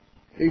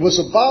It was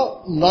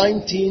about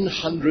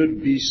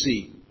 1900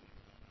 BC.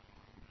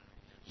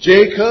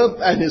 Jacob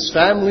and his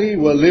family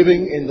were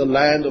living in the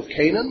land of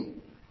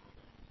Canaan.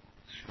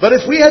 But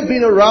if we had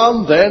been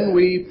around then,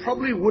 we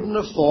probably wouldn't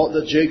have thought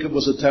that Jacob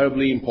was a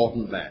terribly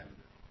important man.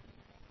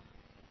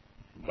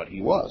 But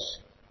he was.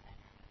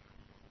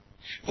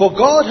 For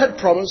God had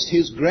promised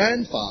his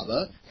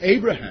grandfather,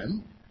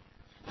 Abraham,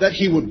 that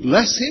he would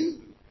bless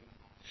him,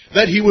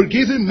 that he would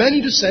give him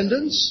many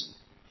descendants,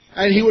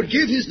 and he would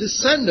give his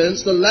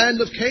descendants the land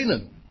of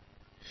Canaan.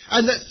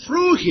 And that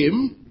through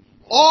him,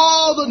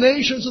 all the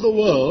nations of the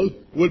world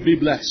would be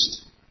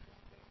blessed.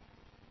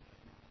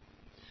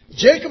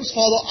 Jacob's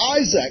father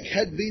Isaac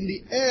had been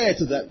the heir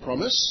to that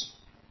promise.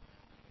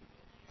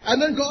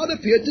 And then God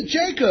appeared to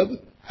Jacob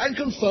and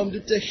confirmed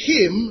it to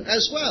him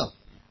as well.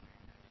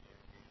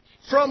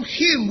 From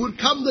him would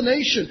come the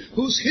nation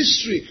whose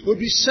history would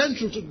be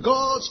central to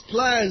God's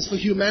plans for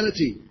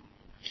humanity.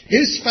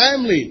 His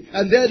family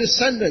and their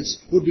descendants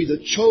would be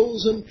the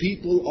chosen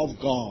people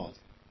of God.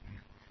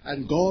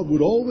 And God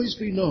would always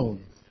be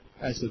known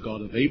as the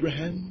God of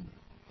Abraham,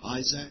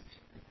 Isaac,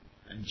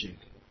 and Jacob.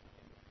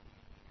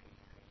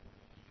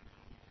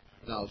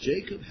 Now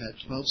Jacob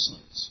had 12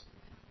 sons,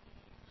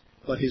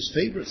 but his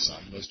favorite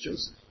son was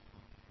Joseph.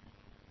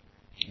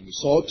 And we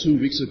saw 2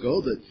 weeks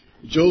ago that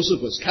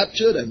Joseph was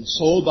captured and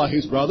sold by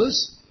his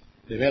brothers.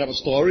 They made up a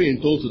story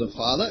and told to the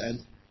father, and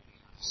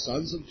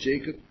sons of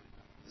Jacob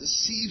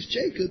deceived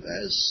Jacob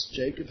as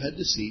Jacob had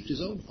deceived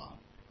his own father.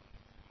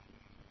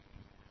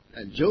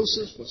 And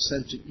Joseph was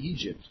sent to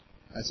Egypt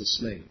as a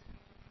slave.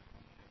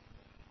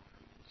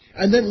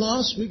 And then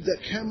last week that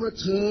camera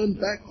turned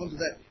back onto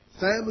that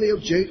family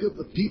of Jacob,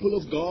 the people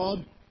of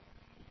God,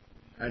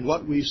 and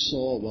what we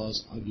saw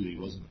was ugly,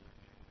 wasn't it?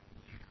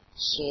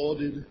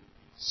 Sordid,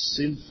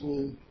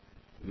 sinful,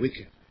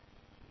 wicked.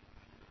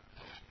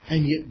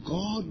 And yet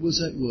God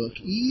was at work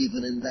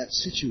even in that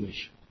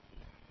situation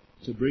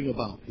to bring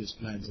about his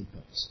plans and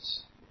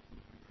purposes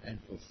and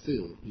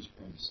fulfill his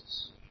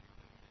promises.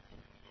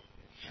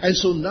 And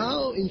so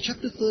now in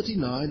chapter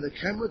 39, the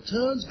camera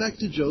turns back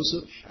to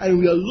Joseph, and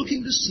we are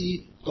looking to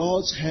see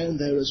God's hand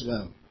there as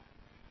well.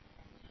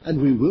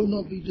 And we will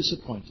not be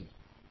disappointed.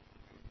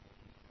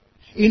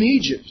 In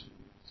Egypt,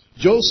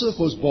 Joseph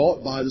was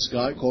bought by this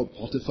guy called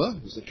Potiphar,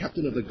 who was the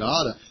captain of the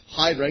guard, a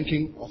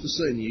high-ranking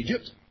officer in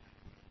Egypt.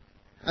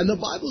 And the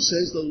Bible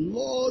says the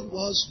Lord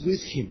was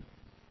with him.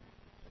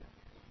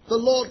 The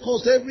Lord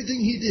caused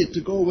everything he did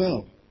to go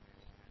well.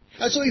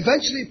 And so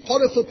eventually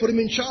Potiphar put him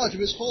in charge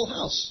of his whole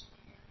house.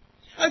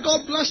 And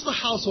God blessed the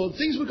household.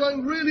 Things were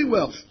going really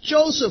well.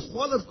 Joseph,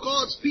 one of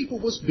God's people,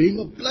 was being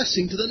a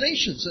blessing to the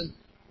nations. And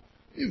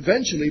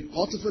eventually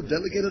Potiphar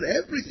delegated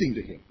everything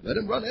to him. Let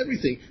him run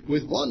everything,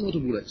 with one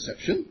notable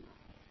exception.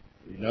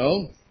 You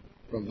know,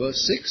 from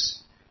verse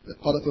 6, that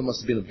Potiphar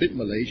must have been a bit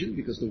Malaysian,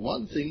 because the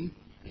one thing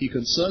he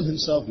concerned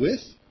himself with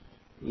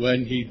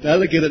when he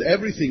delegated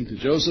everything to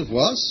Joseph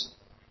was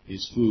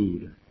his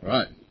food.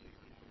 Right.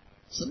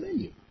 It's the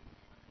menu.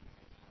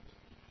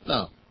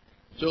 Now,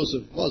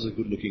 Joseph was a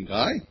good-looking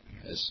guy,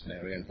 as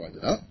Marianne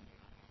pointed out.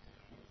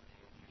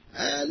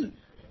 And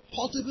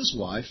Potiphar's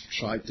wife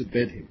tried to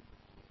bed him.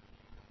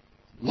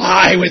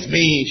 Lie with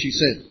me, she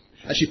said.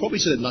 And she probably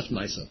said it much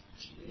nicer.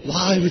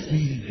 Lie with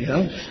me, you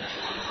know.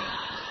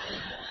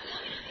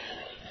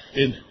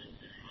 In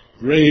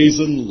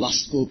brazen,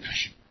 lustful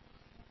passion.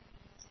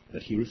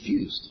 But he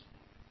refused.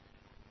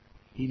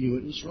 He knew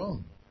it was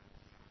wrong.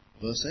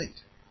 Verse 8.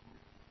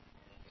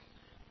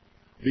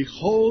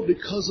 Behold,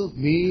 because of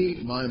me,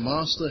 my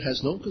master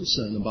has no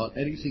concern about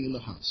anything in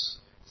the house.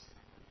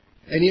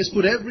 And he has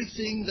put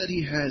everything that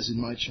he has in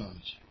my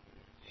charge.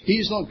 He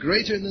is not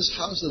greater in this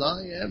house than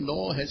I am,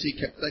 nor has he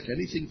kept back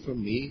anything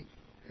from me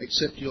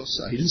except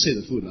yourself. He didn't say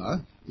the food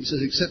now. He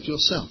says, except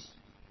yourself,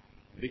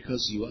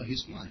 because you are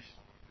his wife.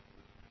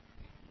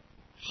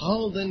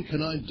 How then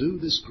can I do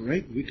this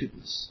great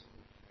wickedness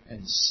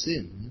and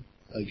sin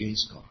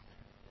against God?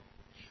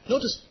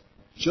 Notice,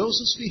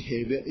 Joseph's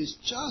behavior is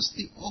just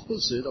the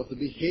opposite of the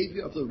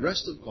behavior of the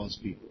rest of God's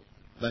people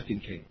back in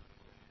Canaan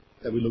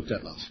that we looked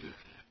at last week.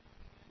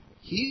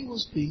 He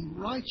was being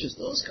righteous.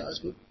 Those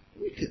guys were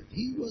wicked.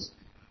 He was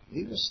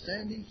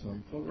standing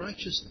firm for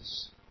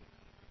righteousness.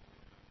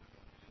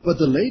 But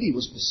the lady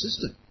was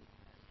persistent.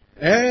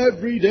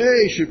 Every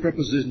day she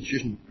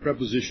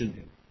prepositioned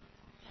him.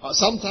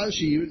 Sometimes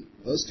she even,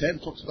 verse 10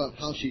 talks about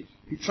how she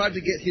tried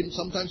to get him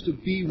sometimes to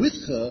be with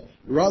her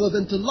rather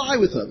than to lie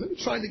with her. Maybe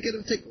trying to get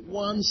him to take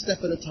one step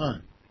at a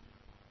time.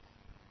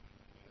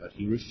 But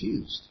he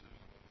refused.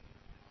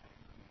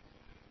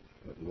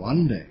 But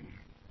one day,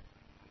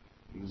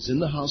 he was in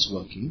the house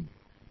working,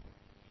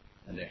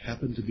 and they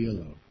happened to be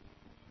alone.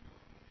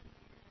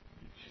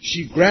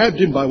 She grabbed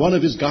him by one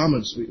of his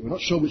garments, we're not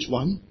sure which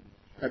one,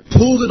 and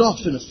pulled it off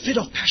in a fit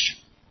of passion.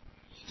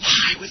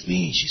 Lie with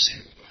me, she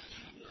said.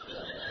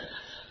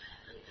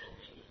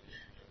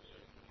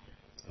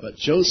 But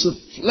Joseph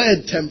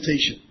fled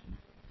temptation,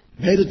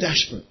 made a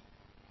dash for it,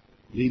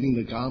 leaving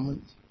the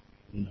garment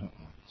in her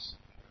arms.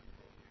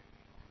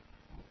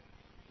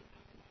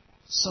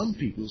 Some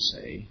people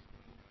say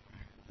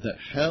that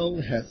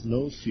hell hath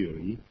no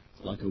fury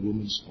like a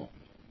woman scorned.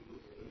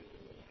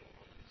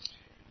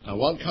 Now,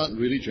 one can't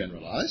really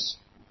generalize,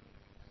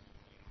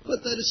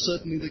 but that is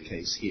certainly the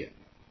case here.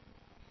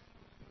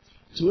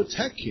 To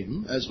attack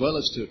him, as well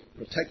as to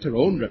protect her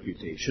own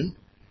reputation,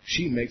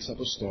 she makes up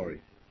a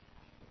story.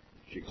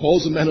 She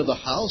calls the man of the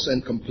house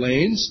and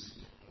complains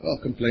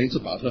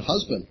about her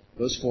husband.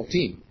 Verse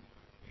 14.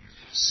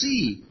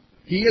 See,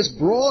 he has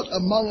brought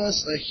among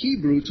us a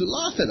Hebrew to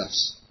laugh at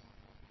us.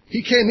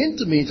 He came in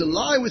to me to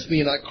lie with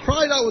me, and I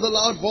cried out with a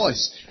loud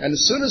voice. And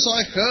as soon as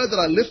he heard that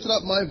I lifted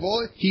up my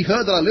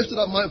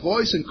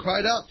voice and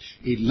cried out,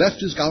 he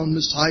left his gown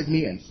beside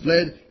me and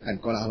fled and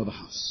got out of the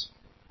house.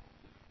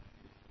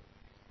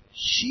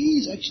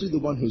 She's actually the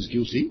one who's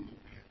guilty,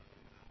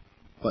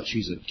 but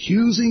she's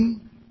accusing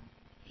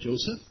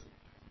Joseph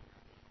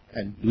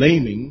and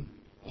blaming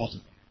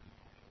Potiphar.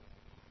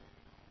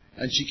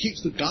 And she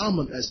keeps the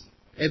garment as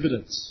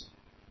evidence.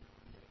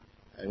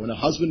 And when her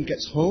husband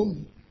gets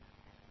home,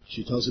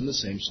 she tells him the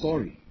same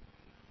story.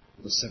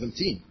 Verse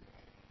 17.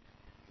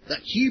 That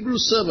Hebrew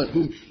servant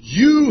whom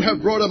you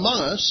have brought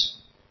among us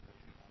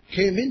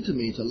came in to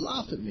me to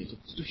laugh at me,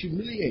 to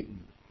humiliate me.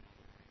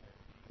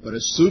 But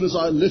as soon as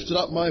I lifted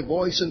up my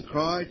voice and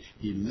cried,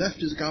 he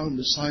left his gown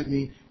beside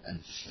me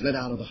and fled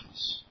out of the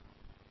house.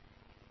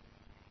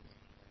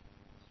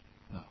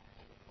 Now,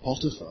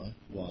 Potiphar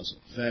was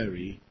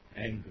very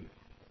angry.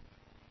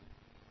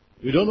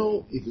 We don't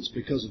know if it's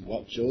because of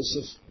what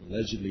Joseph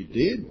allegedly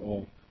did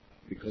or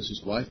because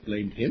his wife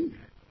blamed him.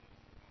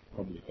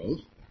 Probably both.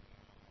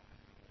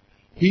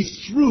 He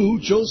threw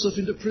Joseph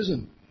into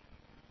prison.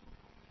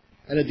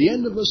 And at the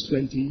end of verse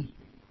 20,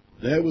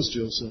 there was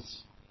Joseph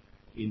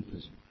in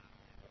prison.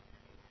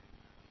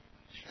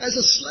 As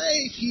a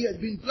slave, he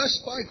had been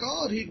blessed by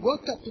God. He'd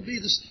worked up to be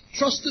this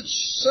trusted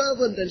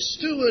servant and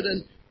steward,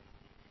 and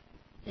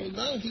well,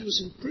 now he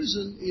was in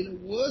prison in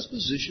a worse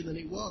position than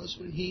he was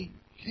when he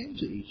came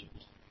to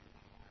Egypt.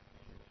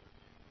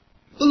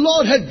 The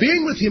Lord had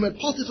been with him at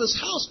Potiphar's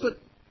house, but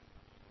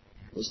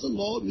was the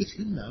Lord with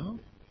him now?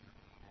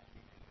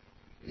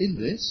 In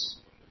this?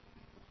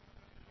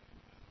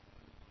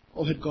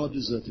 Or had God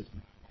deserted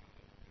him?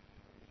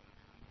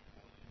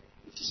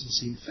 It doesn't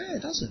seem fair,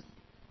 does it?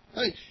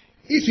 I mean,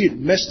 if he'd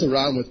messed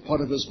around with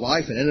Potiphar's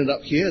wife and ended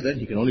up here, then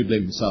he can only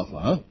blame himself,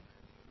 huh?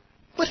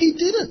 But he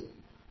didn't.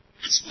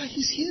 That's why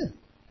he's here.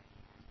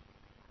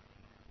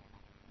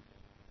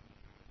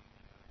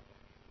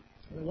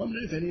 I wonder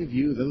if any of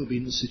you have ever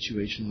been in a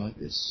situation like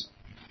this.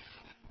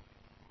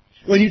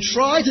 When you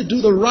try to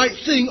do the right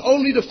thing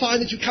only to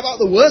find that you come out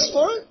the worse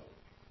for it?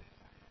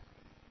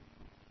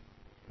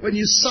 When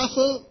you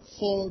suffer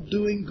for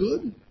doing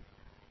good?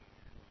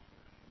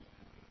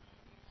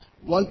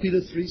 1 Peter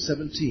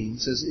 3:17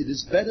 says, it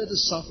is better to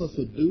suffer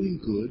for doing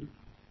good,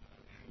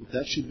 if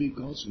that should be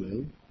God's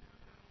will,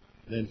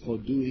 than for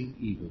doing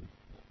evil.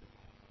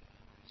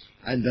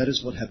 And that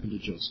is what happened to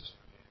Joseph.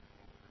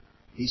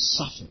 He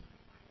suffered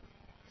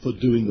for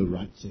doing the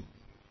right thing.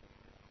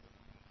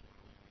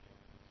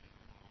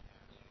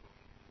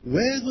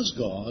 Where was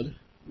God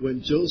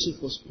when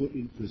Joseph was put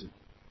in prison?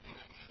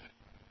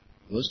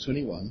 Verse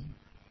 21,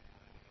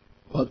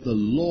 but the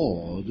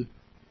Lord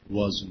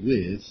was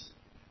with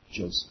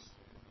Joseph.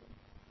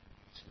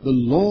 The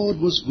Lord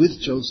was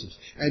with Joseph.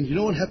 And you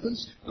know what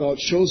happens? God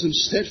shows him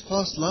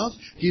steadfast love,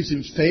 gives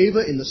him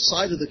favor in the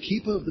sight of the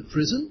keeper of the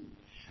prison.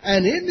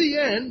 And in the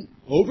end,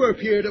 over a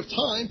period of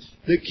time,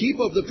 the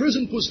keeper of the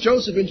prison puts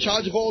Joseph in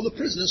charge of all the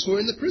prisoners who are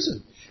in the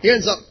prison. He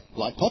ends up,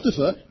 like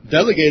Potiphar,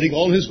 delegating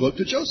all his work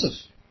to Joseph.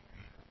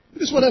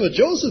 Because whatever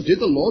Joseph did,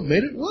 the Lord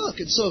made it work.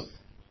 And so,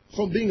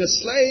 from being a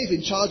slave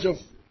in charge of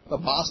the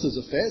master's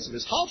affairs of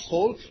his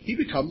household, he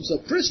becomes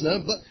a prisoner,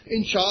 but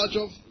in charge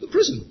of the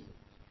prison.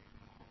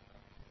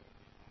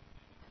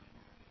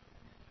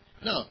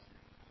 Now,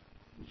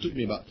 it took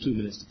me about 2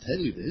 minutes to tell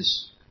you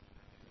this,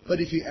 but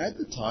if you add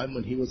the time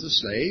when he was a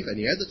slave and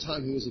you add the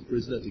time he was a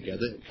prisoner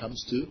together, it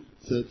comes to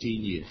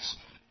 13 years.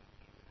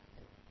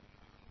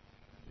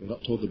 We're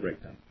not told the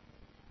breakdown.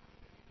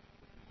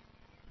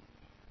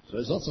 So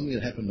it's not something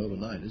that happened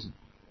overnight, is it?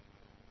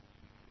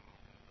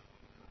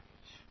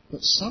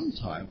 But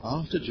sometime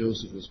after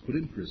Joseph was put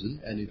in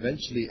prison and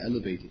eventually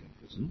elevated in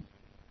prison,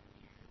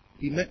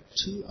 he met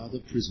two other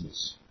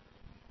prisoners.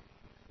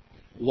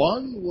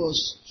 One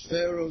was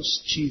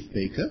Pharaoh's chief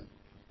baker,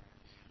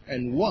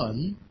 and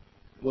one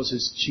was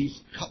his chief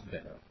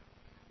cupbearer.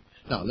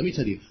 Now, let me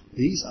tell you,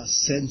 these are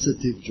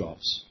sensitive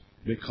jobs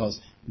because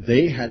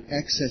they had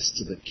access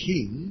to the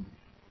king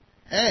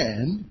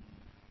and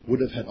would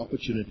have had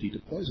opportunity to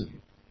poison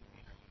him.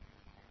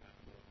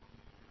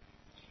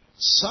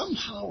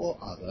 Somehow or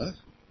other,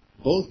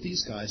 both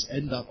these guys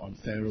end up on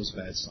Pharaoh's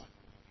bad side.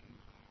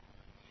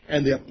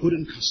 And they are put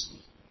in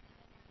custody.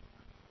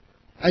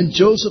 And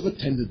Joseph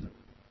attended them.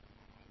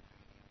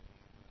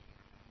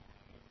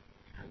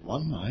 And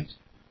one night,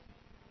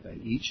 they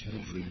each had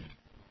a dream.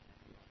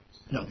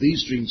 Now,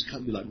 these dreams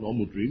can't be like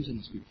normal dreams. They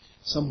must be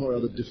somehow or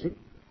other different.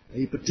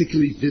 They're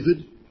particularly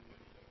vivid.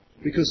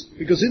 Because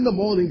in the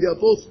morning, they are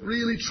both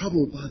really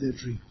troubled by their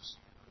dreams.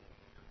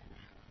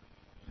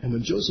 And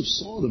when Joseph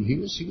saw them, he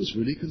was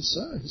really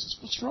concerned. He says,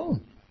 "What's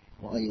wrong?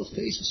 Why are your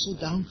faces so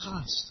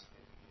downcast?"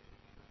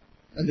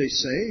 And they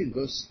say in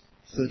verse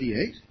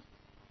 38,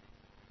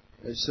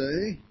 they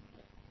say,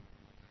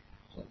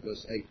 not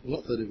verse 8,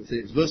 not 38,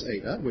 it's verse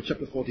 8, we're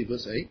chapter 40,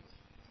 verse 8.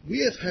 "We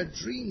have had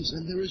dreams,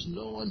 and there is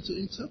no one to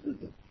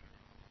interpret them."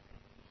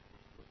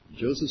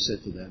 Joseph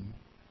said to them,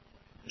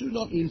 "Do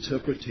not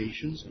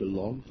interpretations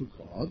belong to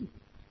God?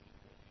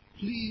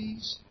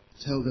 Please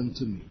tell them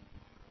to me."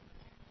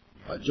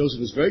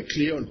 Joseph is very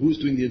clear on who's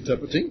doing the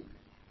interpreting.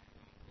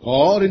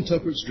 God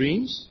interprets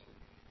dreams,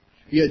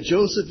 yet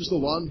Joseph is the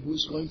one who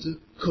is going to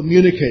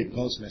communicate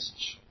God's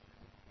message.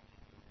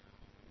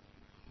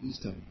 Please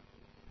tell me.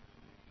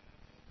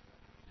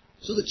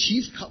 So the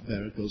chief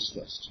cupbearer goes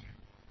first.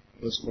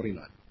 Verse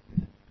 49.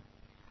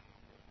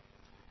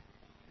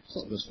 It's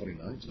not verse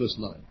 49, it's verse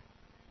 9.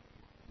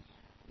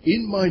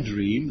 "In my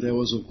dream there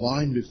was a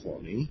vine before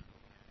me,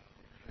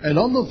 and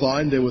on the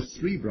vine there were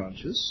 3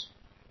 branches.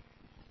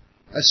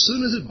 As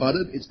soon as it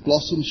budded, its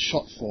blossoms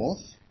shot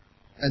forth,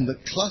 and the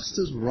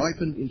clusters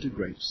ripened into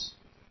grapes.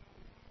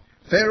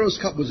 Pharaoh's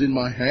cup was in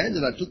my hand,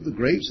 and I took the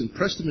grapes and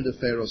pressed them into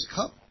Pharaoh's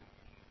cup,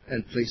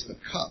 and placed the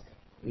cup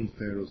in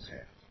Pharaoh's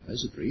hand."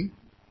 There's a dream.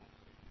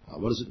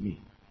 What does it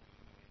mean?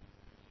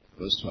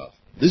 Verse 12.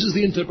 "This is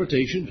the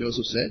interpretation,"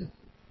 Joseph said.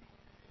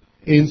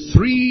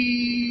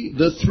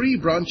 The 3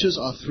 branches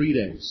are 3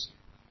 days.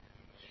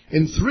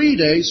 In 3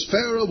 days,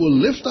 Pharaoh will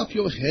lift up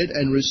your head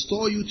and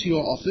restore you to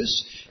your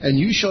office, and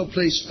you shall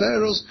place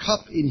Pharaoh's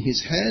cup in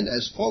his hand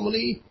as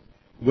formerly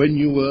when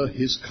you were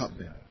his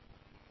cupbearer."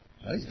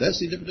 Right? That's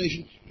the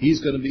interpretation. He's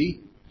going to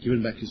be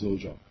given back his old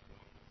job.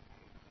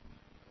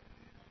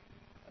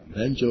 And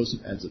then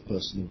Joseph adds a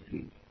personal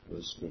plea.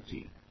 Verse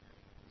 14.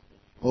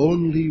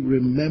 "Only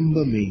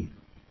remember me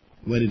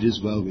when it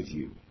is well with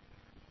you.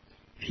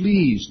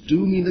 Please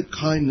do me the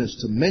kindness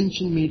to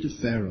mention me to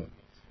Pharaoh,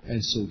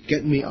 and so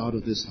get me out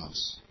of this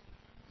house.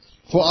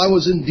 For I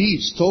was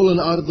indeed stolen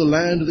out of the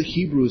land of the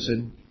Hebrews,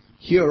 and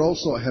here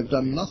also I have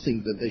done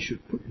nothing that they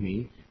should put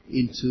me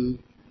into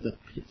the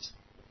pit."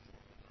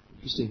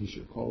 Interesting, he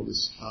should call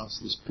this house,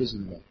 this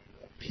prison,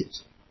 a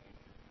pit.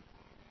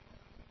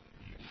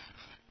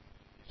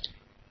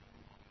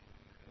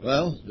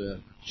 Well,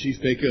 the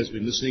chief baker has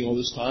been listening all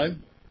this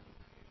time.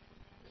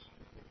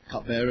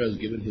 Cupbearer has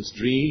given his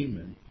dream,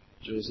 and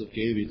Joseph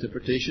gave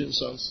interpretation.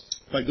 Sounds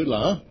quite good,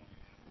 huh?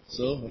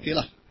 So, okay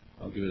lah,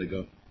 I'll give it a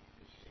go.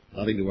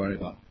 Nothing to worry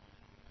about.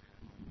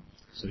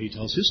 So he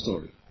tells his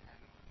story.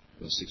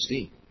 Verse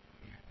 16.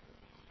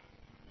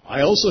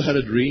 "I also had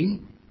a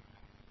dream.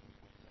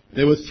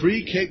 There were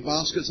 3 cake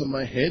baskets on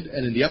my head,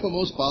 and in the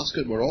uppermost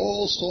basket were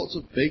all sorts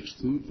of baked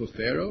food for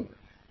Pharaoh,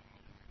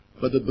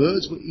 but the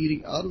birds were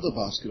eating out of the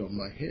basket on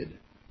my head."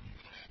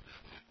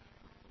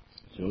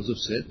 Joseph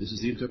said, this is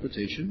the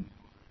interpretation.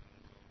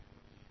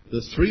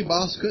 "The 3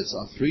 baskets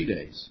are 3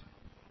 days.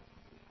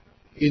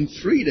 In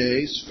 3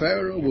 days,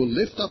 Pharaoh will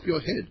lift up your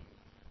head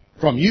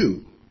from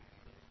you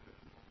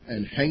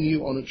and hang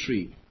you on a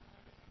tree,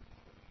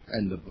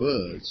 and the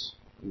birds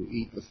will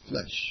eat the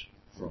flesh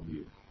from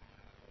you."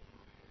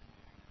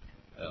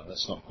 Well,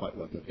 that's not quite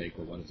what the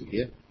baker wanted to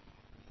hear,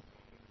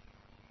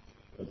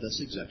 but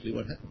that's exactly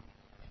what happened.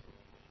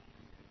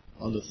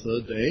 On the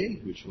 3rd day,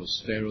 which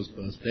was Pharaoh's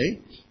birthday,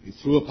 he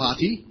threw a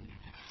party,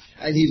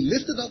 and he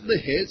lifted up the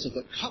heads of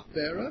the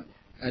cupbearer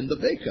and the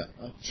baker.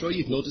 I'm sure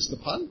you've noticed the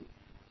pun.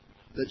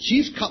 The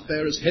chief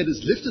cupbearer's head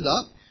is lifted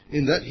up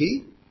in that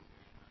he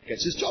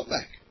gets his job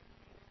back.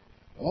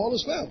 All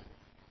is well.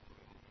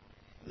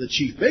 The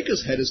chief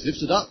baker's head is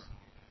lifted up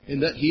in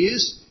that he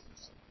is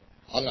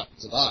hung up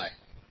to die.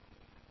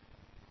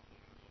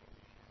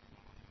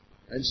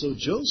 And so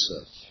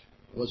Joseph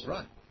was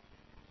right.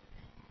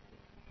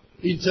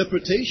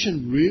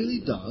 Interpretation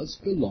really does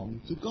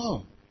belong to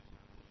God.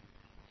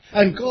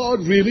 And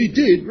God really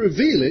did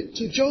reveal it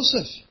to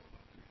Joseph.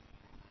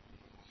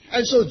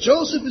 And so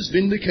Joseph is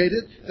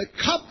vindicated. The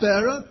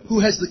cupbearer, who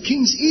has the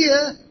king's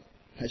ear,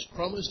 has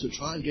promised to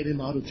try and get him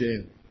out of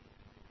jail.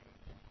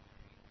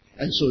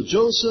 And so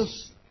Joseph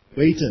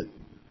waited.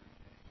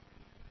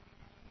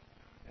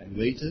 And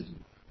waited.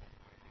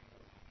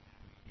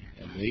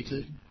 And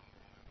waited.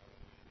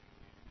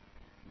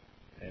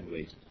 And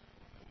waited.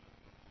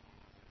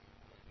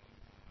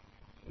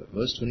 But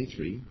verse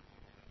 23,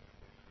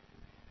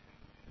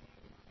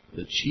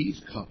 the chief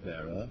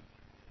cupbearer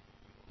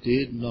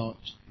did not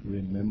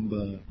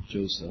remember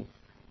Joseph,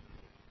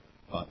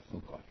 but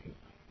forgot him.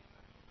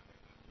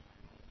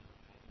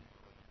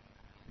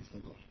 He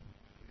forgot him.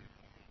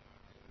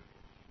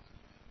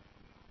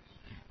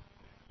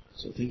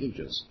 So think of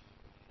Joseph.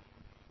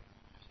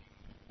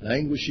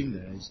 Languishing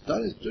there. He's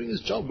doing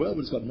his job well,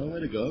 but he's got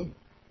nowhere to go.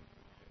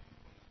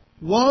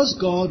 Was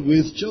God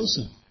with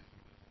Joseph?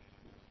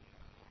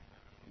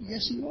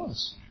 Yes, he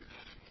was.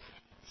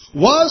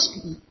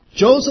 Was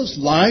Joseph's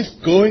life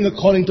going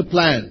according to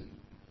plan?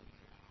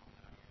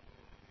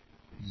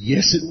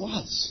 Yes, it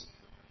was.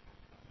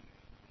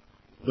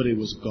 But it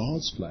was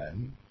God's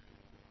plan,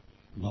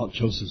 not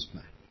Joseph's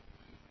plan.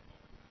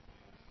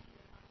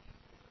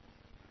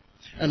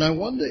 And I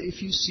wonder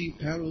if you see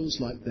perils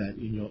like that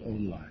in your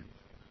own life.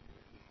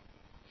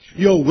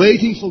 You're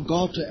waiting for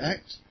God to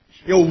act.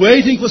 You're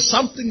waiting for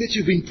something that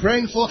you've been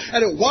praying for,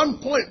 and at one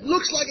point it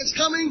looks like it's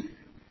coming,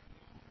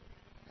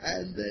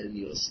 and then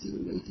you're still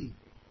waiting.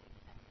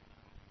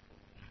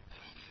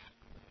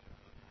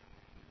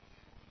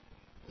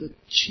 The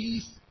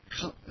chief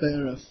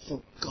cupbearer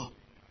forgot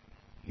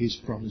his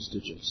promise to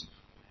Joseph.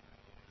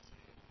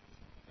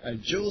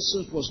 And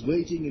Joseph was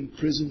waiting in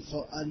prison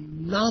for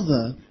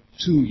another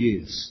 2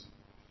 years.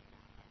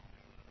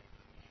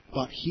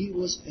 But he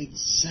was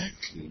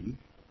exactly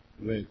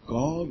where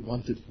God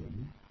wanted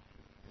him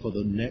for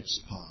the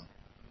next part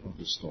of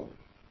the story.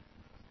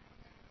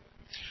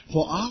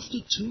 For after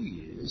 2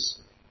 years,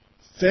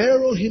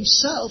 Pharaoh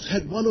himself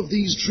had one of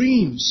these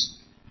dreams.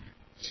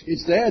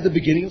 It's there at the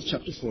beginning of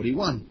chapter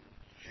 41.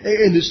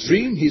 In this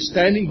dream, he's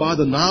standing by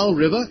the Nile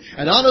River,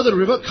 and out of the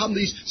river come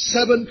these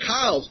 7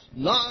 cows.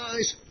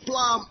 Nice,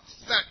 plump,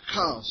 fat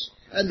cows.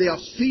 And they are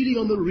feeding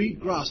on the reed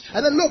grass.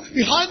 And then look,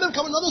 behind them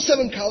come another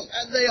 7 cows,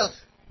 and they are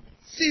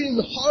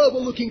thin,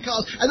 horrible-looking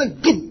cows. And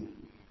then, boom,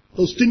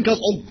 those thin cows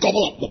all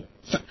gobble up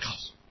the fat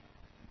cows.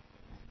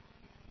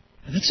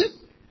 And that's it.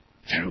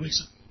 Pharaoh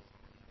wakes up.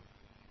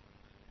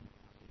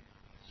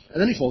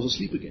 And then he falls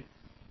asleep again.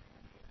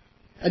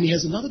 And he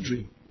has another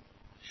dream.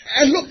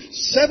 And look,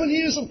 7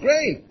 ears of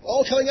grain,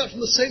 all coming out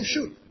from the same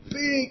shoot.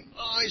 Big,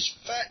 nice,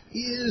 fat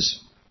ears.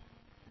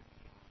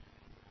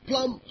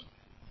 Plump,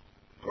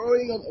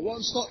 growing on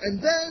one stalk. And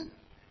then,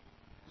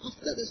 after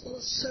that, there's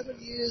another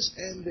 7 years,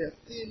 and they're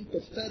thin,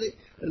 pathetic,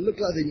 and look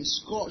like they've been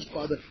scorched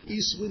by the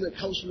east wind that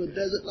comes from the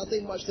desert.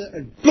 Nothing much there,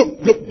 and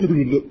bloop, bloop,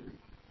 bloop, bloop.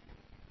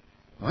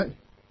 Right?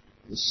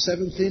 The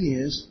 7 thin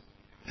ears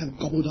have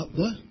gobbled up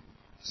the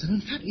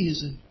 7 fat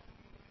ears,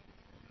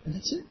 and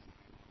that's it.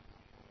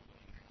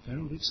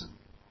 Pharaoh wakes up.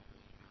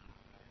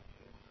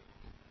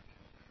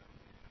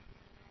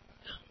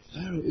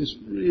 Pharaoh is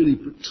really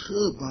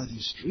perturbed by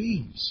these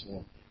dreams,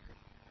 or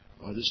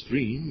by this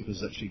dream,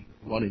 because it's actually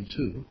 1 and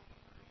 2.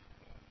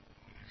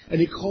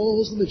 And he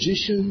calls the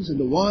magicians and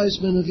the wise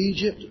men of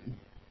Egypt,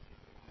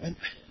 and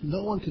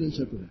no one can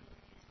interpret it.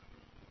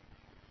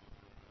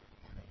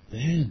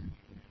 Then,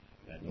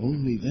 and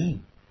only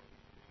then,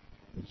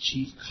 the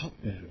chief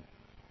cupbearer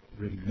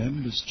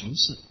remembers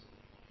Joseph.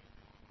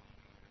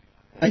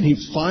 And he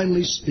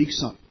finally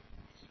speaks up.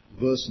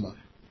 Verse 9.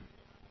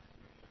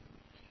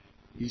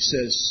 He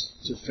says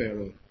to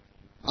Pharaoh,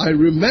 I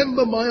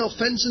remember my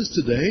offenses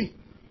today,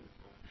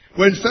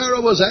 when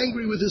Pharaoh was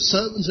angry with his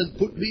servants and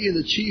put me and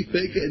the chief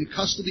baker in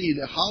custody in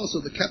the house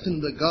of the captain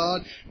of the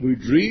guard. We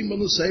dreamed on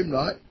the same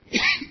night,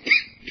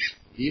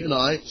 he and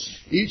I,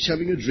 each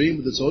having a dream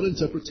with its own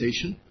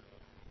interpretation.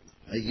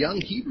 A young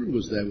Hebrew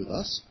was there with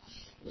us,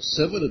 a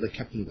servant of the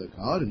captain of the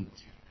guard, and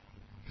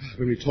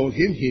when we told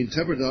him, he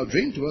interpreted our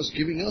dream to us,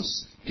 giving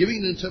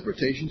an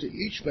interpretation to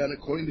each man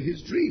according to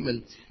his dream.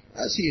 And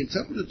as he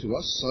interpreted to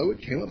us, so it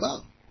came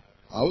about.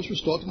 I was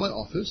restored to my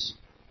office,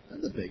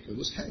 and the baker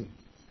was hanged.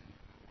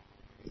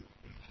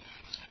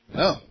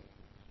 Now,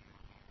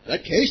 in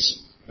that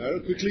case,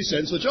 Pharaoh quickly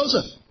sends for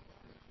Joseph.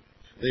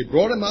 They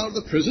brought him out of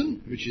the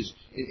prison, which is,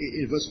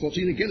 in verse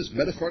 14 again, is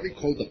metaphorically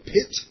called the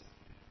pit.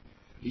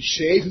 He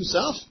shaved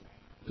himself,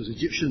 because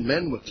Egyptian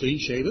men were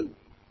clean-shaven,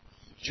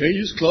 changed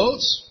his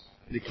clothes,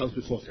 and he comes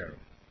before Pharaoh.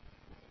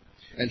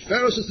 And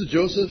Pharaoh says to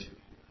Joseph,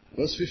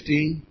 verse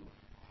 15,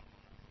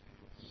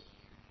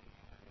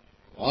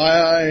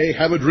 I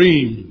have a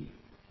dream.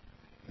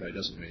 No, he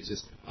doesn't. He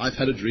says, I've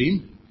had a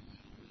dream,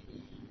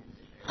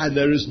 and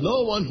there is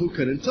no one who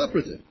can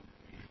interpret it.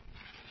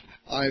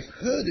 I've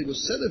heard it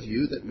was said of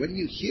you that when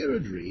you hear a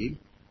dream,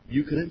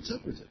 you can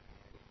interpret it.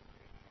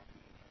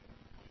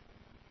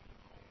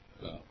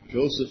 Now,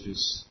 Joseph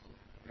is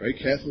very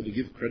careful to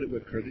give credit where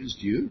credit is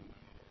due.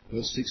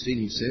 Verse 16,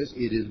 he says,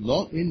 it is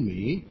not in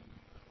me.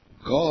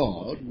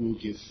 God will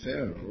give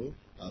Pharaoh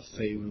a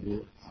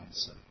favorable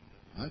answer.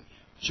 Right?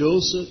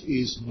 Joseph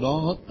is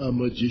not a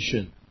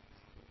magician.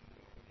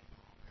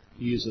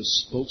 He is a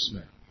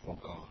spokesman for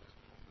God.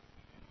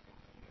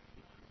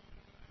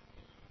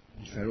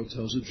 And Pharaoh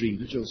tells a dream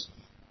to Joseph.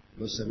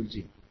 Verse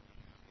 17.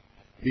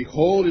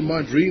 Behold, in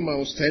my dream I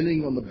was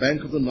standing on the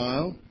bank of the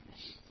Nile.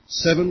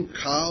 7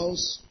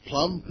 cows,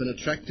 plump and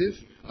attractive.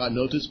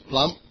 Notice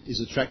plump is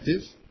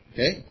attractive.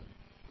 Okay?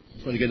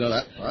 Just want you to know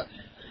that. All right?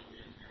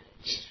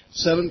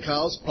 7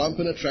 cows, plump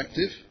and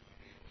attractive,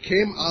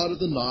 came out of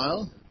the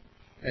Nile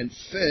and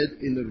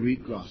fed in the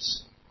reed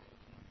grass.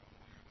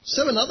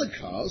 7 other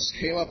cows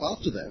came up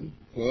after them,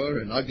 poor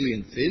and ugly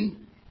and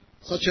thin,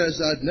 such as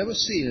I had never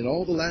seen in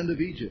all the land of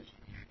Egypt.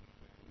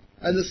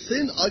 And the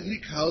thin, ugly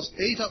cows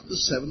ate up the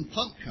 7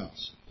 plump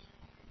cows.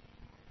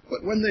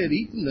 But when they had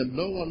eaten them,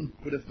 no one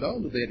would have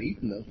known that they had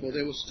eaten them, for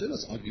they were still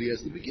as ugly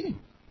as the beginning.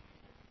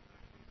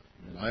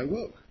 And I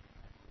awoke.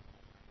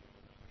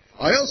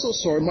 I also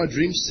saw in my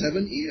dream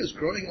 7 ears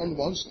growing on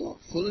one stalk,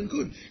 full and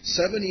good.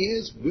 7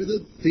 ears,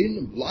 withered, thin,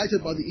 and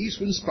blighted by the east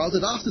wind,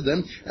 sprouted after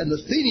them, and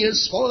the thin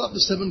ears swallowed up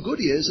the 7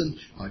 good ears. And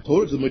I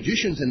told it to the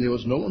magicians, and there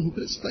was no one who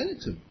could explain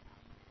it to me.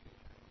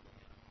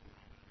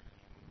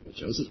 But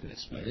Joseph can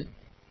explain it.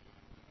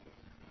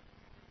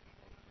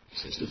 He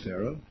says to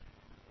Pharaoh,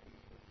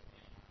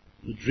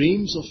 the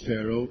dreams of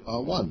Pharaoh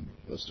are one,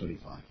 verse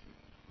 25.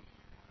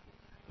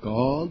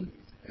 God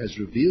has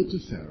revealed to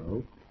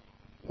Pharaoh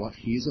what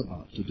he is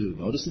about to do.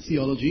 Notice the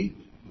theology.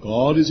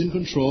 God is in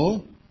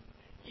control.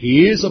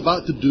 He is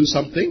about to do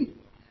something,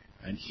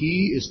 and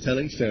he is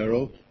telling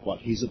Pharaoh what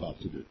he's about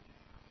to do.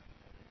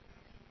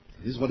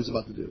 This is what he's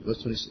about to do.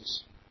 Verse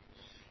 26.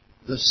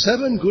 The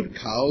 7 good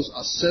cows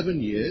are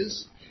 7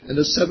 years, and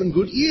the 7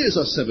 good years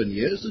are 7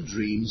 years. The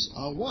dreams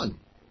are one.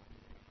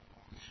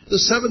 The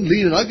 7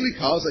 lean and ugly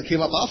cows that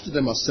came up after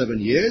them are 7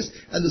 years,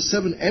 and the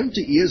 7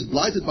 empty ears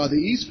blighted by the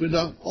east wind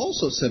are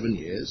also 7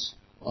 years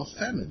of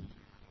famine.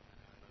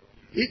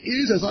 It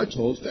is as I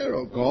told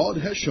Pharaoh. God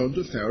has shown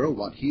to Pharaoh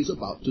what he is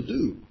about to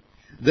do.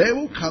 There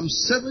will come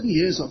 7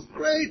 years of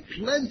great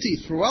plenty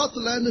throughout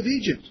the land of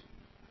Egypt.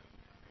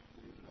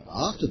 But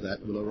after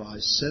that will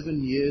arise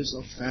 7 years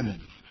of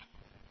famine,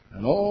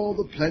 and all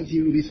the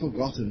plenty will be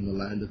forgotten in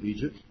the land of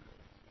Egypt.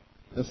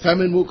 The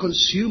famine will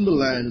consume the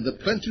land, and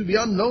the plenty will be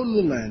unknown in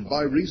the land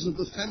by reason of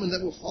the famine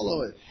that will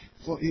follow it,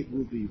 for it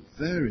will be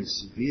very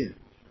severe.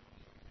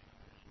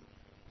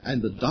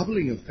 And the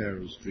doubling of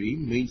Pharaoh's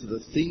dream means that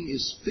the thing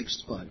is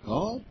fixed by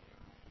God,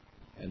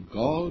 and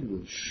God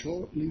will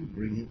shortly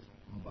bring it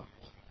about.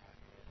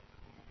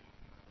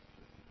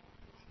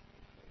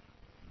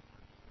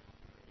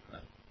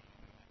 Now,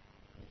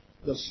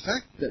 the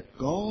fact that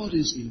God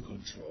is in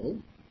control,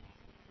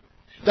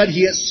 that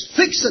he has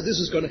fixed that this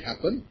is going to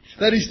happen,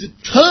 that he's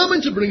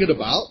determined to bring it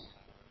about,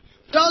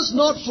 does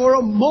not for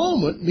a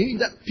moment mean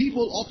that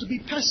people ought to be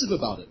passive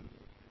about it.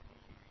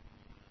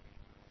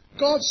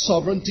 God's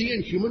sovereignty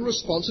and human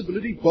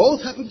responsibility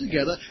both happen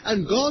together,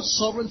 and God's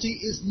sovereignty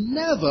is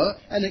never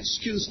an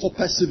excuse for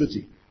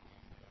passivity.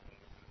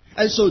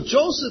 And so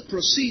Joseph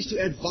proceeds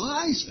to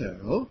advise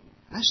Pharaoh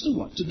as to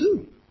what to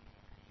do.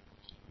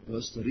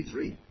 Verse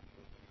 33.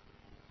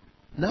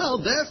 Now,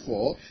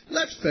 therefore,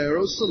 let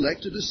Pharaoh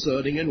select a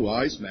discerning and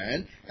wise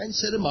man and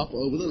set him up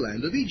over the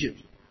land of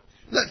Egypt.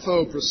 Let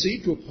Pharaoh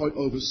proceed to appoint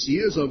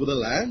overseers over the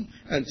land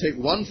and take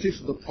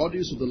 1/5 of the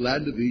produce of the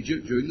land of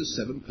Egypt during the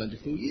 7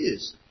 plentiful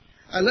years.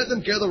 And let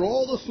them gather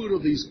all the food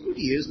of these good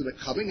years that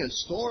are coming and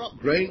store up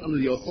grain under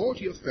the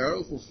authority of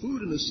Pharaoh for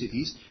food in the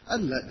cities,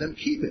 and let them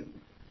keep it.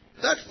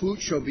 That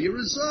food shall be a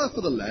reserve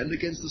for the land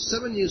against the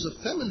 7 years of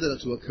famine that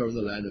are to occur in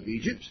the land of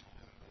Egypt,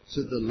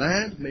 so that the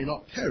land may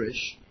not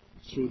perish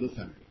through the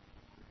famine.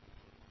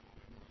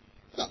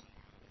 Now,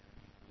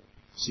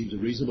 seems a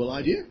reasonable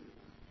idea.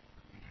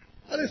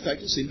 And in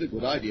fact, it seemed a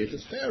good idea to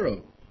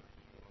Pharaoh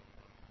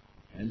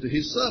and to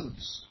his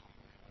servants.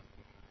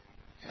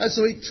 And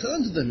so he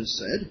turned to them and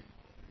said,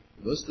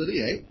 verse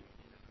 38,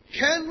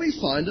 can we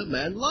find a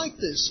man like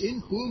this in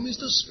whom is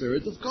the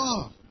Spirit of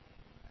God?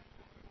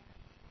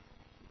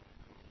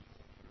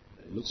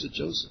 And he looks at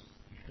Joseph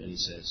and he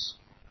says,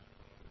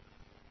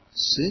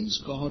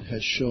 since God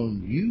has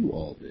shown you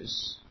all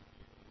this,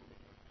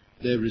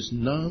 there is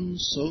none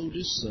so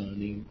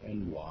discerning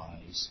and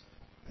wise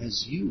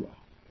as you are.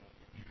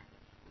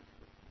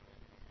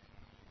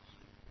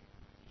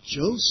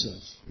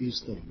 Joseph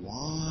is the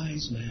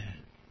wise man,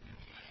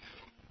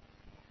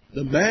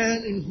 the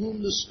man in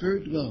whom the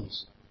Spirit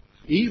dwells.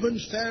 Even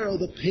Pharaoh,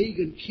 the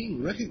pagan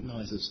king,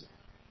 recognizes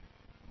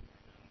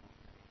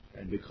it.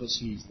 And because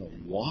he's the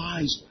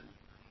wise one,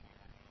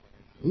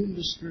 in whom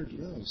the Spirit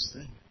dwells,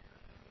 then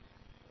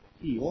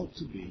he ought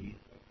to be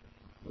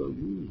the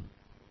ruler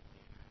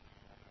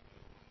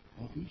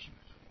of Egypt.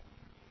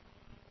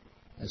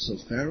 And so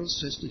Pharaoh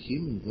says to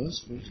him in verse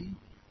 40,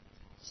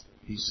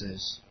 he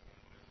says,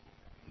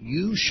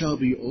 you shall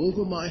be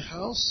over my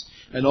house,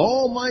 and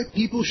all my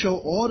people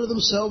shall order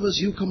themselves as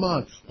you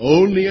command.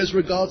 Only as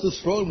regards the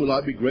throne will I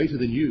be greater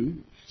than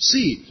you.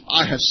 See,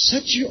 I have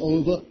set you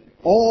over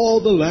all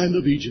the land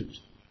of Egypt.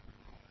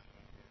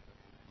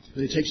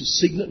 Then he takes a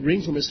signet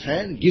ring from his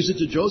hand and gives it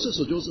to Joseph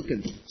so Joseph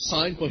can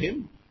sign for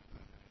him.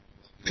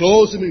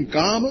 Clothes him in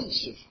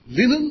garments of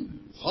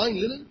linen, fine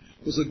linen,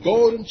 with a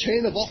golden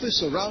chain of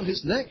office around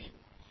his neck.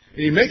 And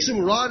he makes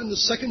him ride in the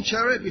second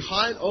chariot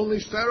behind only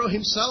Pharaoh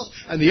himself,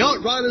 and the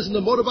outriders and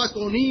the motorbikes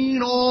go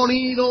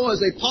on, as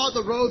they part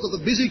the roads of the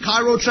busy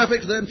Cairo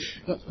traffic. Then,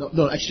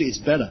 no, actually it's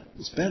better.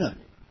 It's better.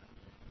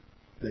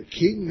 The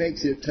king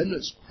makes the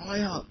attendants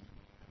cry out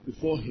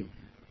before him,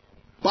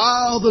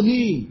 bow the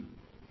knee,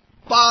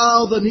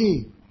 bow the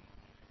knee.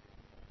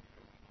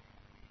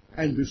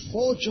 And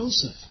before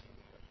Joseph,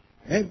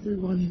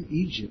 everyone in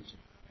Egypt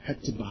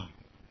had to bow.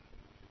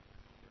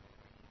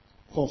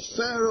 For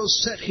Pharaoh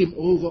set him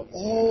over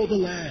all the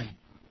land.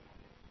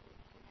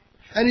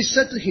 And he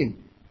said to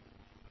him,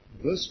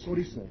 verse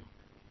 44,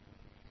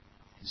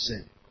 he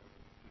said,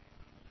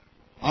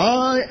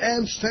 I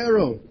am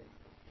Pharaoh,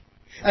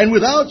 and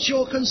without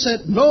your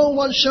consent no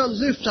one shall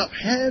lift up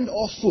hand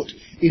or foot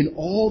in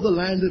all the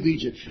land of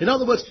Egypt. In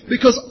other words,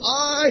 because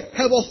I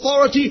have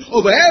authority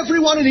over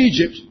everyone in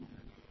Egypt,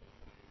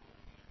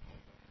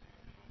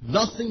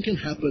 nothing can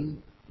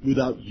happen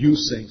without you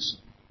saying so.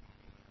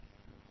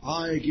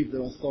 I give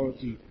the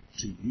authority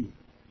to you.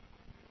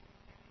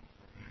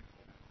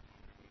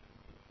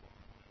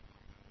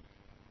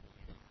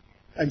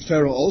 And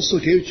Pharaoh also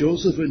gave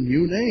Joseph a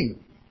new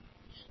name.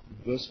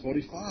 Verse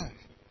 45.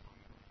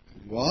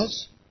 It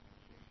was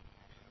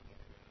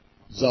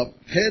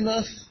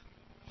Zaphenath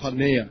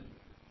Paneah.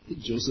 I think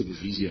Joseph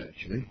is easier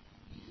actually.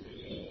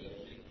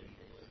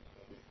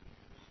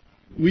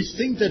 We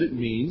think that it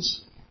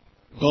means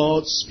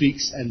God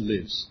speaks and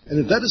lives. And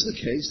if that is the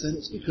case, then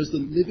it's because the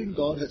living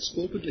God had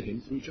spoken to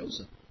him through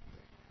Joseph.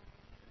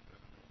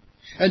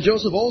 And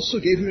Joseph also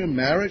gave him in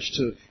marriage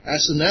to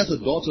Asenath, the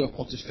daughter of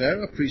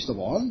Potiphar, priest of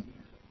On.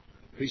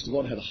 Priest of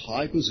On had a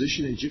high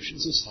position in Egyptian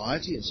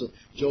society, and so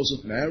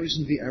Joseph marries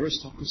into the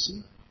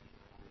aristocracy.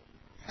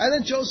 And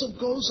then Joseph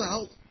goes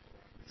out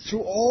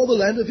through all the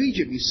land of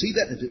Egypt. You see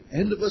that at the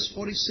end of verse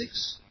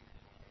 46.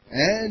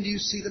 And you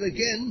see that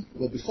again,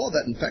 well before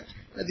that in fact,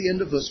 at the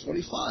end of verse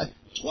 45.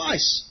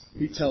 Twice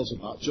he tells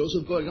about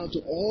Joseph going out to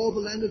all the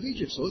land of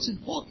Egypt. So it's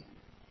important.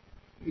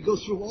 He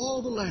goes through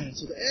all the land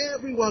so that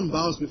everyone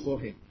bows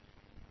before him.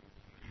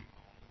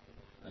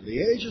 At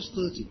the age of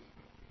 30,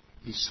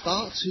 he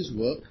starts his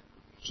work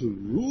to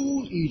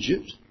rule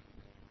Egypt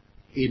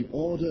in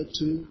order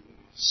to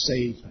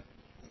save them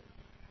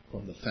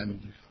from the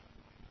famine.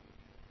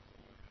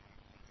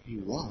 He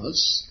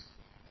was,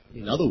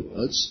 in other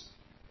words,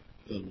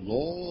 the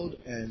Lord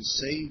and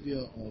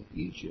Savior of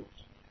Egypt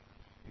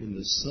in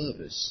the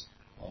service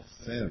of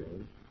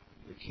Pharaoh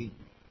the king.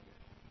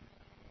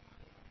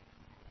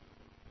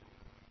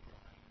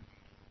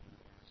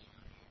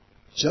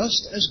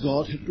 Just as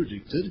God had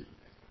predicted,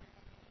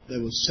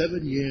 there were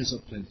 7 years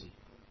of plenty.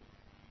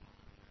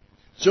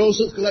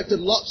 Joseph collected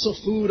lots of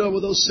food over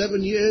those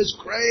 7 years,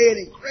 grain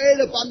in great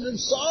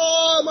abundance,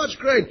 so much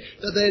grain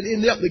that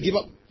they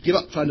give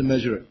up trying to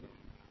measure it.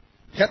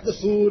 Kept the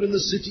food in the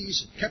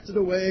cities, kept it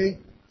away.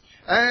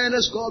 And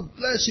as God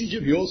blessed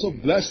Egypt, he also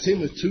blessed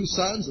him with 2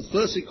 sons. The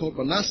first he called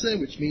Manasseh,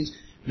 which means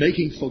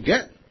making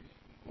forget.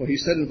 For he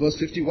said in verse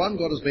 51,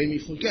 God has made me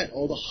forget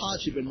all the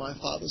hardship in my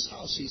father's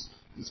house.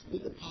 He's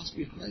put the past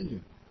behind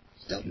him.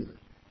 He's dealt with it.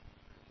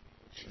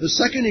 The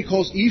second he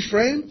calls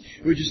Ephraim,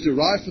 which is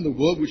derived from the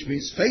word which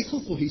means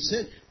faithful, for he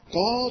said,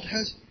 God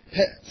has,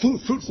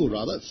 fruitful.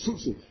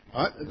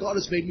 Right? God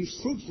has made me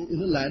fruitful in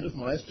the land of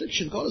my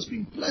affliction. God has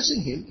been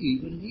blessing him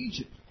even in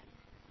Egypt.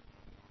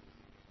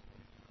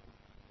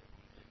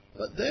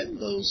 But then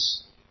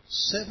those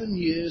 7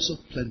 years of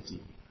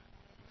plenty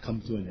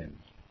come to an end.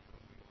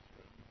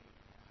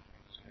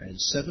 And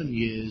 7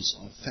 years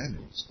of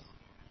famine start.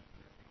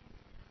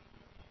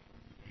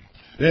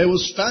 There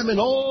was famine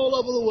all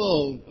over the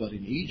world, but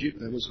in Egypt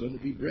there was going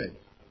to be bread,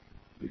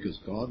 because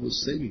God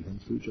was saving them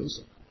through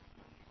Joseph.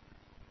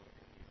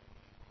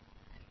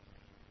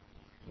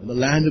 When the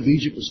land of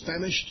Egypt was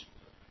famished,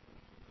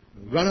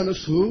 run out of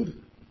food,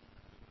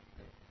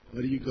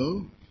 where do you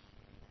go?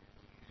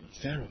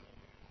 To Pharaoh.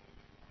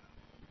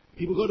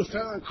 People go to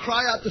Pharaoh and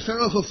cry out to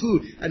Pharaoh for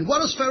food. And what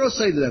does Pharaoh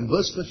say to them?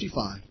 Verse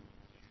 55.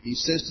 He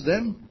says to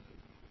them,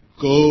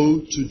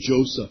 go to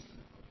Joseph.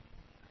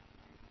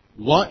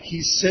 What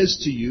he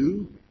says to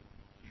you,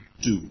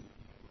 do.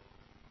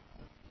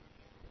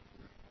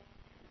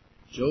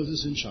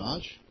 Joseph's in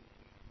charge.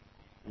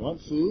 Want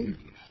food?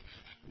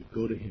 You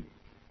go to him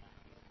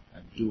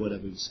and do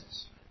whatever he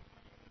says.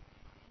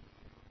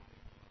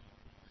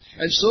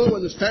 And so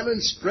when the famine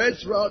spread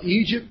throughout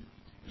Egypt,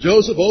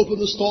 Joseph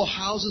opened the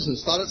storehouses and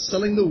started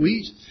selling the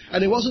wheat.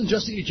 And it wasn't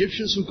just the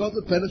Egyptians who got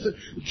the benefit.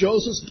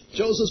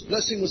 Joseph's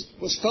blessing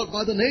was felt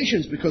by the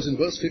nations, because in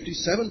verse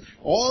 57,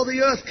 all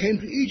the earth came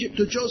to Egypt,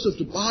 to Joseph,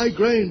 to buy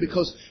grain,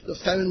 because the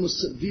famine was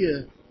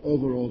severe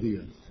over all the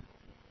earth.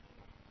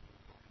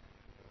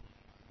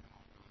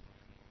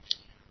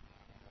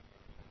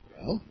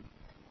 Well,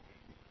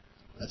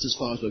 that's as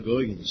far as we're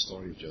going in the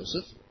story of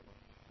Joseph.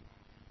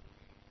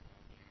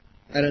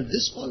 And at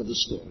this part of the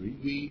story,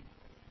 we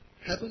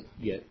haven't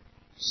yet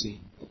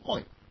seen the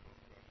point,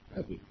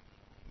 have we?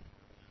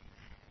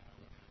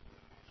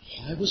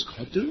 Why was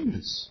God doing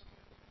this?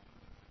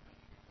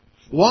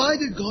 Why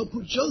did God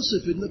put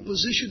Joseph in the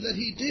position that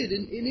he did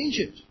in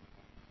Egypt?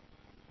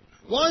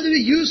 Why did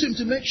he use him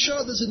to make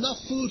sure there's enough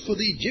food for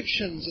the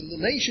Egyptians and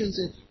the nations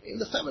in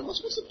the famine?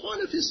 What's the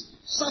point of his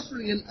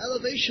suffering and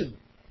elevation?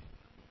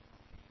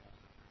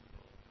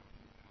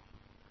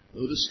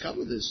 We'll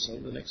discover this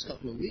over the next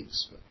couple of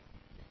weeks. But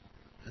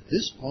at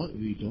this point,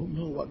 we don't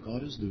know what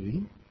God is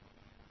doing.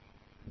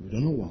 We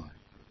don't know why.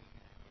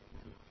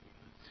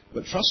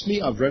 But trust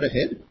me, I've read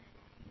ahead.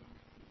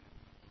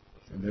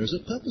 And there's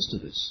a purpose to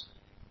this.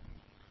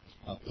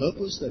 A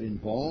purpose that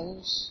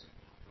involves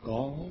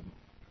God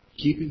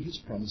keeping his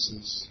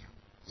promises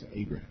to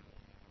Abraham.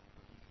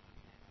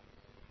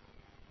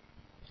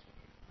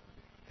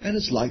 And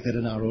it's like that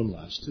in our own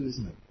lives too,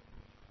 isn't it?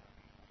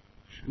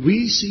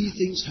 We see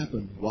things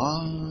happen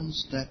one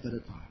step at a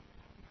time.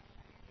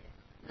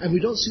 And we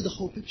don't see the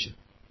whole picture.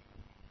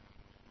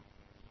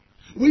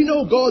 We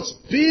know God's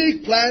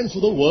big plan for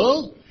the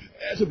world,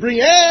 to bring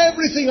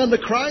everything under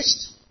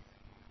Christ.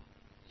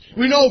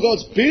 We know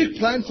God's big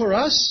plan for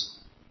us,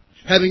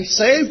 having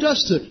saved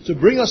us to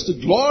bring us to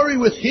glory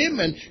with him,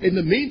 and in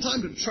the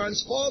meantime to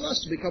transform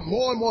us to become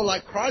more and more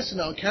like Christ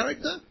in our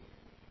character.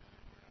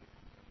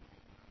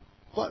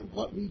 But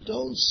what we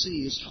don't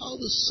see is how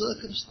the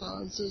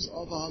circumstances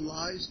of our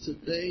lives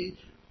today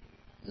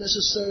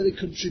necessarily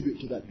contribute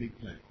to that big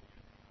plan.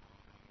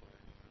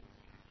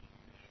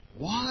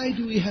 Why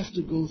do we have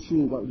to go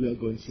through what we are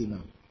going through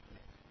now?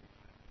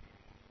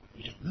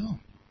 We don't know.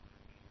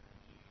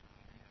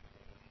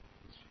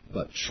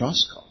 But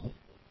trust God.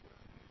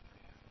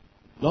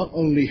 Not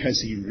only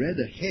has He read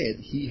ahead,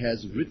 He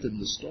has written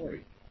the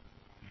story.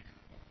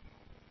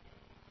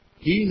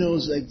 He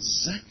knows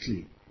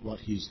exactly what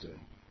He's doing.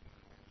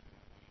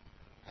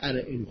 And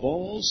it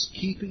involves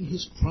keeping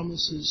His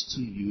promises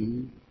to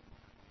you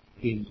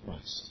in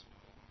Christ.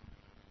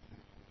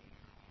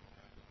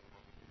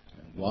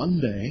 And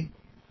one day,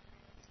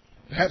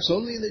 perhaps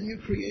only in the new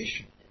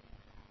creation,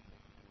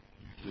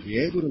 you'll be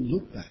able to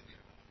look back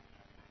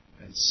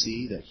and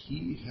see that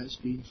He has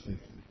been faithful.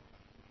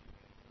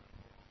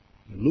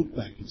 And look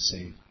back and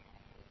say,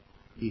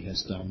 He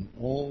has done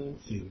all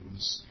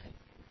things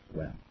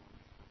well.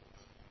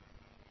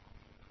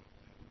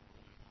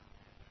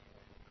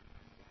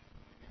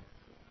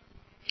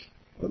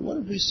 But what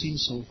have we seen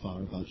so far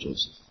about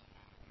Joseph?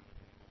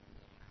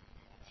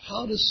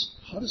 How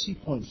does he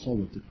point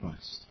forward to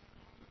Christ?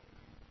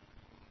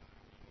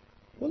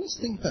 Well, let's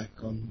think back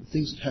on the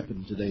things that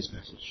happened in today's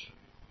passage.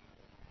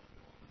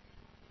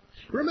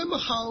 Remember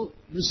how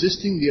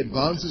resisting the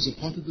advances of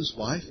Potiphar's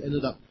wife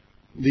ended up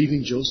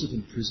leaving Joseph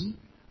in prison?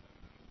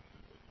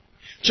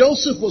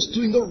 Joseph was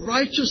doing the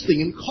righteous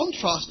thing in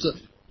contrast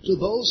to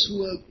those who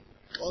were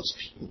God's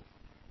people.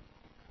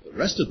 The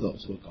rest of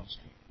those were God's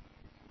people.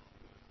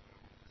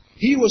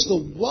 He was the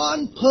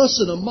one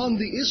person among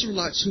the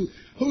Israelites who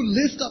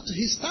lived up to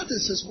his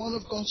status as one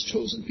of God's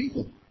chosen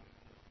people.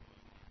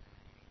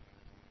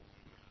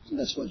 And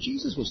that's what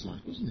Jesus was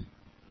like, wasn't he?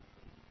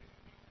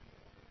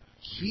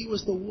 He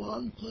was the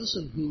one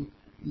person who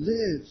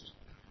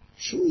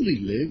truly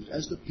lived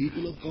as the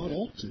people of God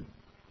ought to.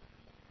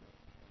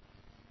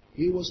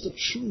 He was the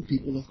true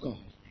people of God.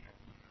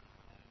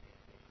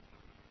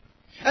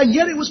 And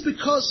yet it was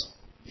because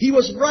he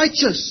was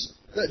righteous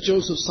that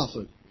Joseph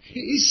suffered.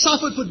 He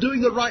suffered for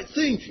doing the right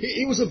thing.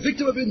 He was a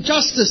victim of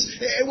injustice.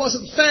 It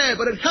wasn't fair,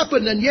 but it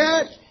happened, and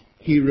yet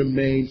he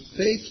remained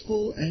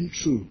faithful and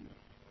true.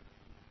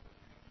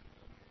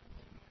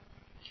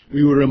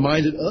 We were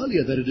reminded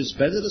earlier that it is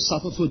better to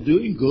suffer for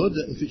doing good,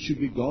 if it should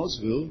be God's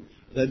will,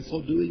 than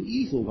for doing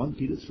evil. 1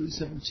 Peter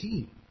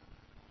 3:17.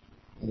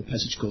 And the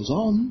passage goes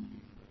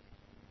on.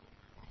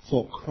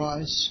 For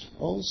Christ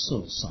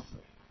also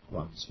suffered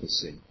once for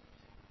sin,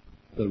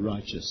 the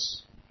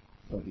righteous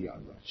for the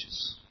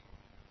unrighteous.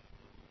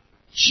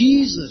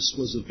 Jesus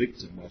was a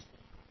victim of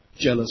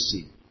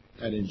jealousy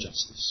and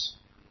injustice.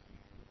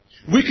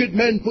 Wicked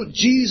men put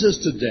Jesus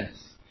to death.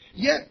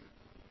 Yet,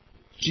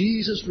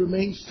 Jesus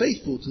remained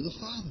faithful to the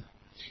Father.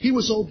 He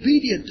was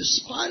obedient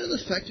despite of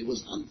the fact it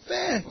was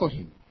unfair for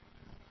him.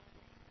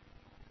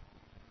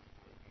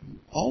 The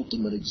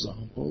ultimate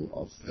example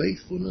of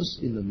faithfulness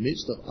in the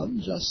midst of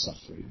unjust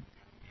suffering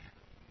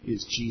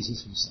is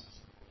Jesus himself.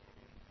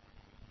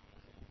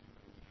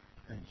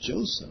 And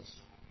Joseph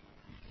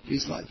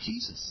is like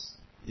Jesus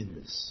in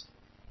this.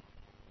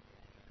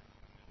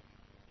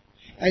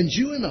 And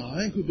you and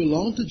I, who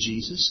belong to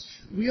Jesus,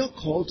 we are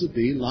called to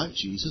be like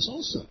Jesus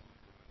also.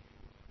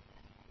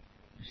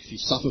 If you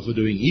suffer for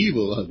doing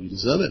evil, you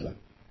deserve it.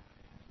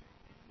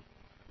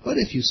 But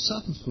if you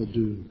suffer for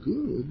doing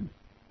good,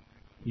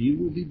 you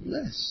will be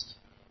blessed.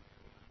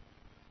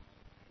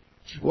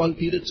 1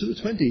 Peter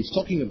 2:20 is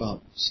talking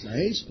about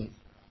slaves, but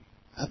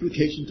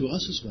application to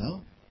us as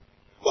well.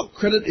 What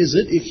credit is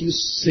it if you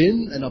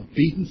sin and are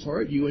beaten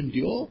for it, you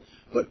endure?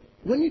 But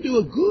when you do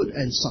a good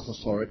and suffer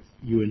for it,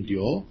 you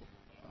endure.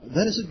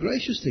 That is a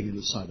gracious thing in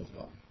the sight of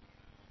God.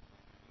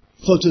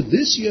 For to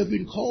this you have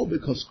been called,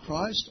 because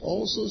Christ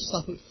also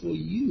suffered for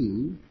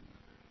you,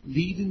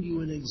 leaving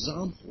you an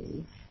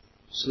example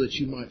so that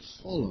you might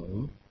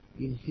follow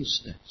in his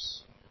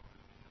steps.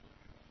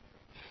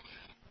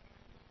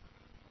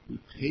 Be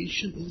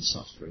patient in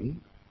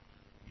suffering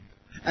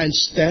and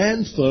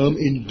stand firm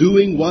in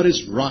doing what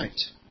is right,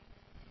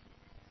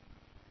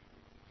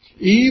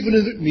 even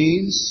if it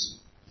means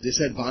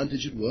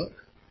disadvantage at work,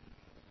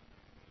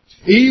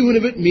 even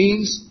if it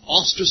means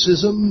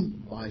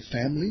ostracism by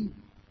family,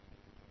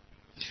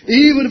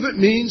 even if it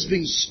means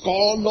being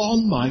scorned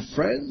on by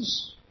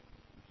friends.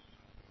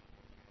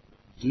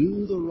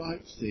 Do the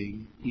right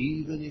thing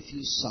even if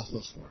you suffer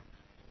for it.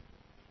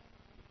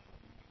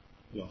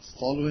 You are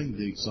following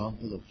the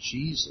example of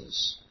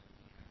Jesus,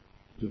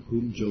 to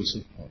whom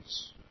Joseph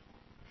points.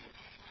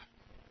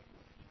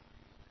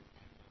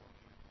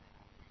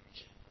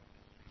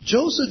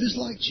 Joseph is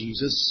like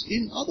Jesus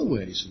in other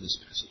ways in this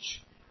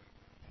passage.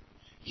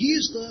 He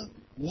is the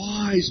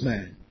wise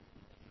man.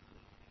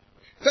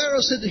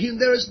 Pharaoh said to him,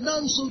 "There is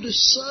none so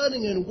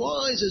discerning and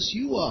wise as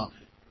you are."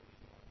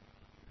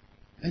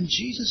 And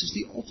Jesus is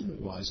the ultimate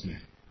wise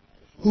man,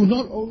 who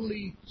not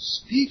only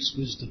speaks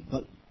wisdom,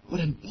 but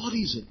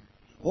embodies it.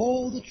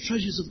 All the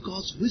treasures of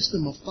God's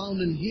wisdom are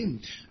found in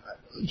him.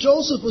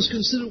 Joseph was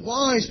considered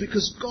wise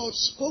because God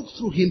spoke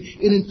through him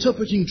in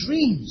interpreting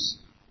dreams.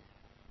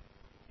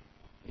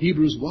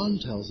 Hebrews 1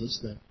 tells us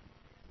that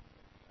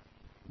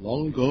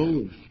long ago,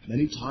 and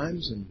many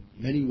times and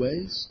many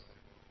ways,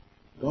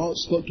 God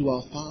spoke to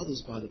our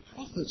fathers by the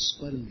prophets,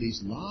 but in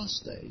these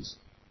last days,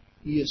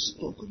 He has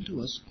spoken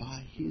to us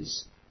by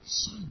His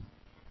Son.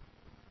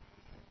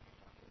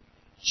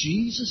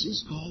 Jesus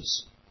is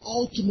God's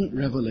ultimate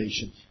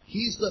revelation.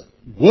 He's the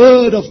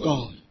Word of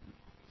God.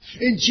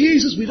 In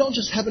Jesus, we don't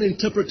just have an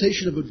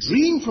interpretation of a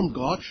dream from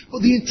God,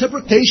 but the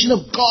interpretation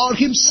of God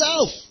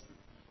Himself.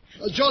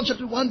 John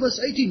chapter 1 verse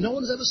 18, no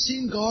one has ever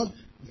seen God,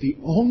 the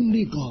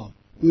only God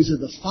who is at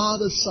the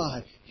Father's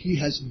side. He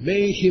has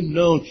made Him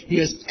known. He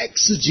has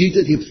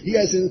exegeted Him. He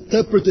has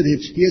interpreted Him.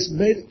 He has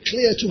made it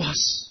clear to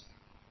us.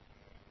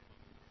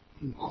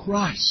 In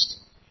Christ,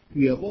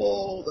 we have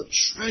all the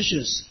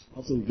treasures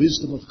of the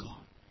wisdom of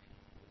God.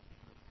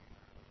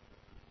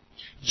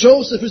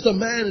 Joseph is the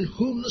man in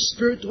whom the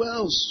Spirit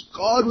dwells.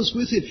 God was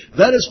with him.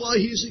 That is why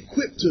he is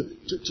equipped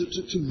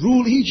to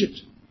rule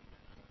Egypt.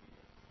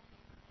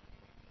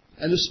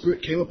 And the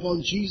Spirit came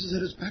upon Jesus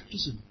at His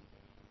baptism.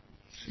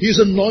 He is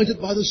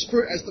anointed by the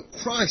Spirit as the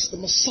Christ, the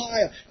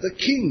Messiah, the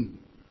King,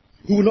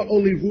 who will not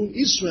only rule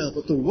Israel,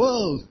 but the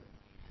world.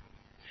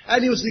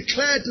 And He was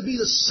declared to be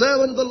the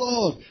servant of the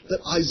Lord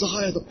that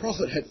Isaiah the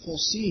prophet had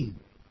foreseen.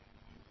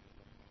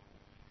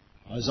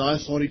 Isaiah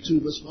 42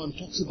 verse 1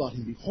 talks about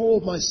Him.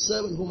 Behold, my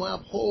servant whom I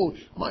uphold,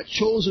 my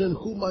chosen in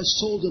whom my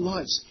soul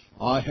delights.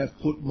 I have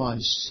put my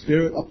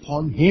Spirit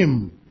upon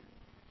Him,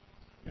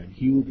 and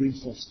He will bring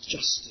forth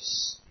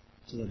justice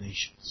to the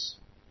nations.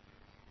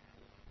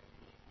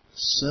 The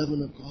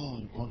servant of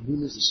God, upon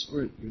whom is the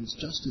Spirit, brings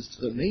justice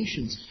to the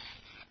nations,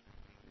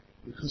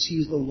 because He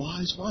is the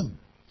wise one.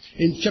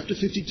 In chapter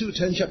 52,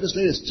 10 chapters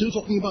later, still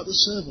talking about the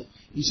servant,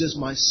 He says,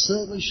 my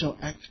servant shall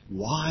act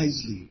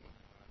wisely,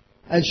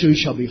 and he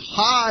shall be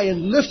high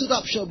and lifted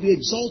up, shall be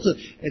exalted.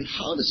 And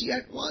how does He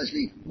act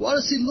wisely? What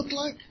does He look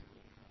like?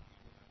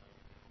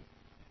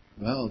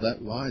 Well,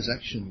 that wise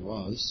action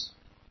was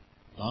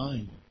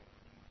dying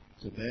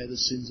to bear the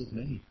sins of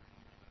many.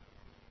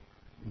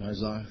 In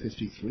Isaiah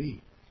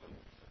 53,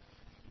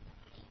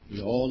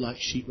 we all like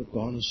sheep have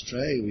gone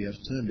astray. We have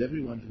turned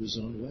everyone to his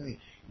own way.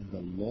 And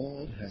the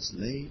Lord has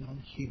laid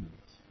on Him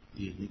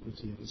the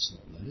iniquity of us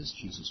all. That is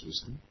Jesus'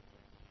 wisdom.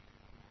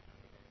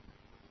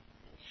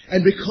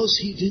 And because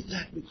He did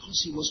that,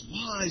 because He was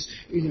wise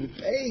in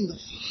obeying the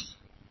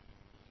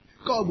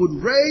Father, God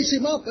would raise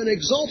Him up and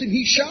exalt Him.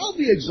 He shall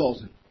be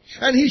exalted.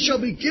 And He shall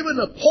be given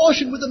a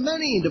portion with the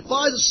many, and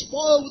divide the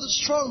spoil with the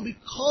strong,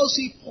 because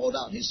He poured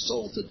out His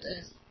soul to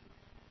death.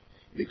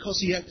 Because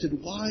He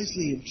acted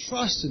wisely in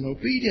trust and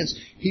obedience,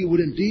 He would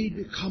indeed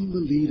become the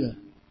leader.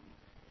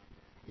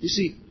 You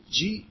see,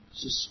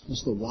 Jesus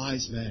was the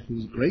wise man who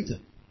was greater,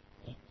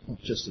 not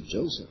just of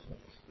Joseph, but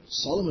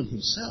Solomon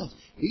himself.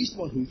 He's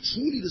the one who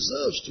truly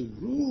deserves to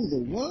rule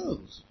the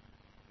world.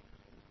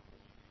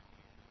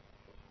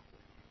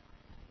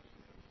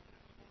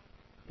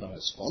 Now,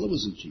 as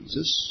followers of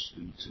Jesus,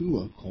 we too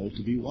are called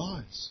to be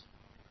wise.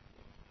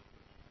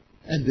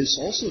 And this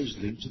also is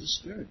linked to the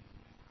Spirit.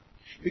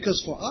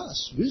 Because for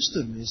us,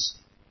 wisdom is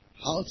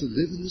how to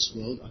live in this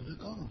world under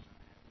God.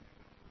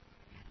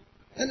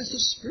 And it's the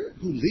Spirit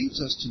who leads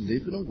us to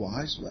live in a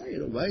wise way,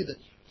 in a way that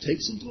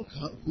takes into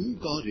account who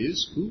God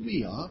is, who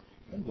we are,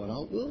 and what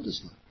our world is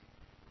like.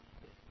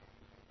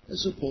 And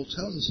so Paul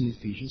tells us in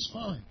Ephesians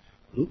 5,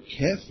 look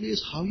carefully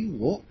as how you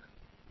walk,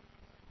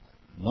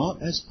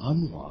 not as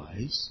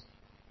unwise,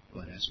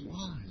 but as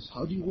wise.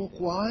 How do you walk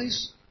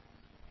wise?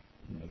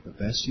 You make the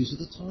best use of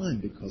the time,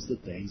 because the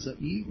days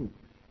are evil.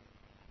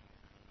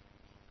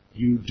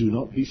 You do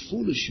not be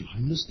foolish, you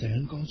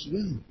understand God's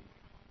will.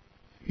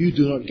 You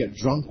do not get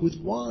drunk with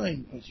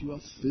wine, but you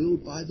are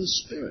filled by the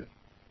Spirit.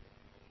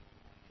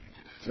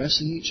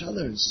 Addressing each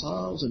other in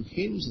psalms and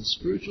hymns and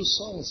spiritual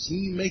songs,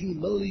 singing, making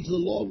melody to the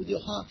Lord with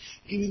your heart,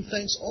 giving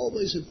thanks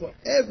always and for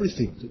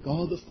everything to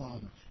God the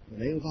Father, in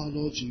the name of our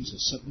Lord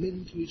Jesus,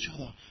 submitting to each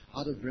other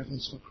out of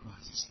reverence for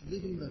Christ. It's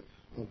living the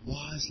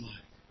wise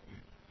life,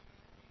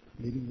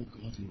 living the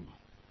godly life,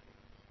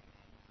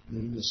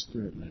 living the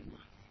Spirit-led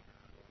life,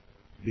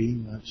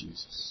 being like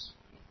Jesus,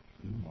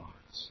 being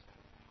wise.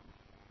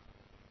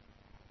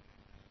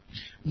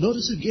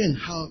 Notice again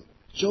how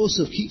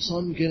Joseph keeps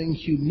on getting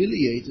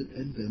humiliated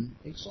and then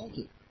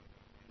exalted.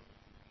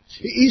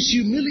 He's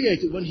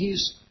humiliated when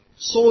he's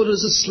sold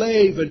as a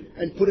slave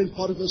and put in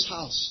Potiphar's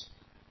house.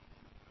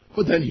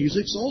 But then he's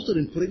exalted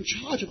and put in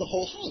charge of the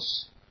whole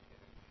house.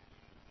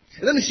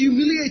 And then he's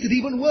humiliated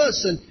even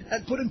worse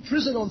and put in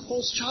prison on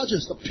false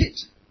charges, the pit.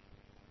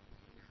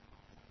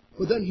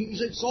 But then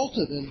he's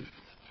exalted and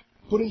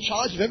put in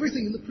charge of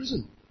everything in the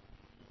prison.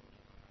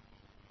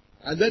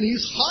 And then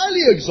he's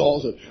highly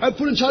exalted and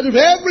put in charge of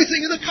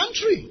everything in the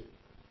country.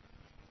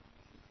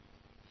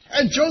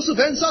 And Joseph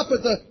ends up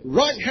at the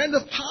right hand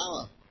of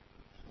power.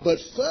 But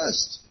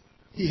first,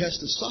 he has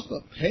to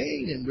suffer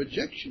pain and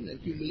rejection and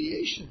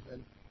humiliation.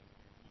 And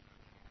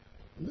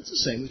that's the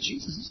same with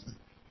Jesus, isn't it?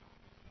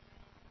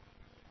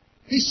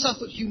 He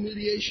suffered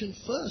humiliation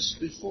first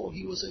before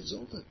he was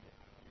exalted.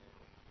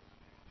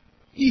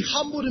 He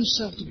humbled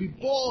himself to be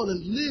born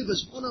and live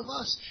as one of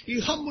us. He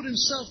humbled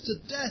himself to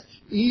death,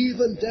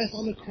 even death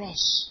on the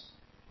cross.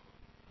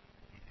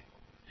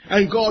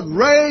 And God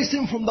raised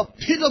him from the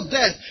pit of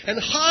death and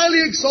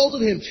highly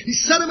exalted him. He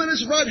set him at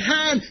his right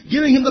hand,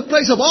 giving him the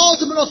place of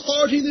ultimate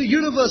authority in the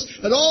universe,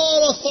 and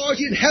all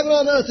authority in heaven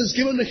and earth is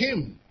given to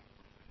him.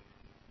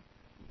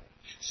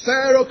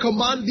 Pharaoh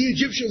commanded the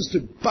Egyptians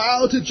to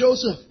bow to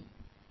Joseph.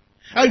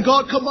 And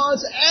God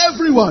commands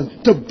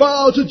everyone to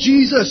bow to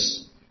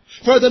Jesus.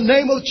 For the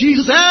name of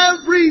Jesus,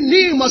 every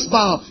knee must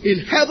bow in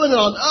heaven and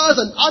on earth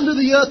and under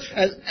the earth,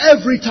 and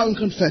every tongue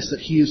confess that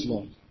He is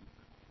Lord.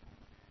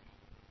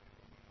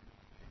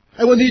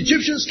 And when the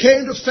Egyptians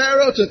came to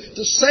Pharaoh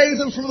to save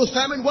them from the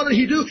famine, what did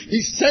he do?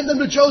 He sent them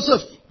to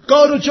Joseph.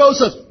 Go to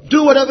Joseph.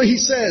 Do whatever he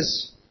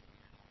says.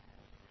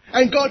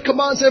 And God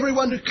commands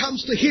everyone who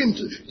comes to him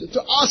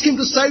to ask him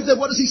to save them.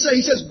 What does he say?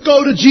 He says,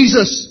 go to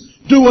Jesus.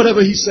 Do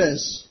whatever he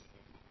says.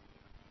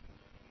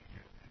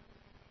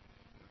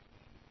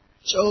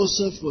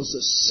 Joseph was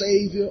the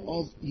savior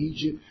of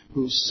Egypt,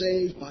 who was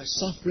saved by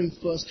suffering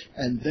first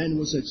and then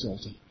was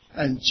exalted.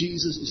 And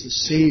Jesus is the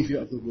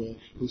Savior of the world,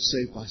 who was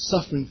saved by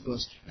suffering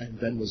first and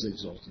then was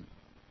exalted.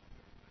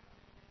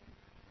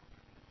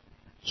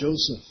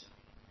 Joseph,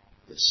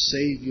 the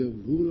Savior,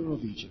 ruler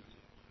of Egypt,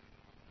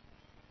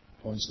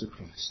 points to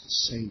Christ, the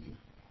Savior,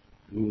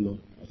 ruler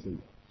of the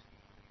world.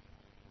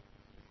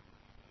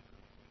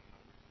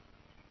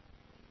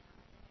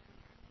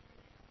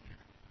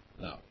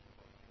 Now,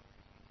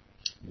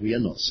 we are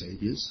not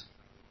saviors,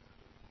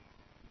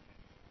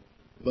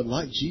 but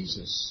like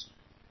Jesus,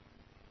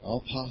 our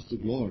path to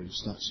glory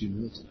starts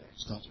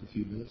with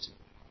humility.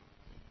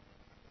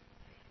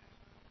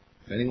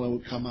 If anyone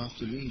would come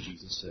after me,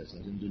 Jesus says,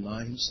 let him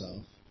deny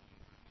himself,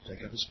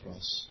 take up his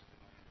cross,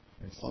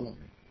 and follow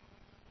me.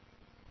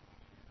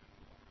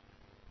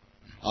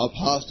 Our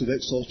path to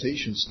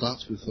exaltation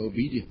starts with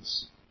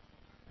obedience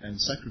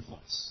and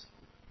sacrifice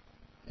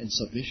and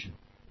submission.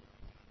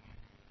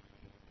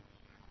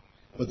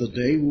 But the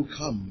day will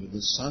come when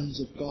the sons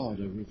of God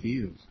are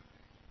revealed.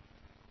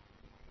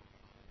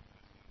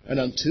 And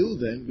until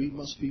then, we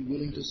must be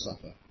willing to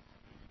suffer.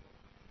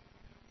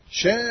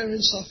 Share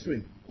in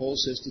suffering, Paul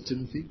says to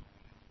Timothy,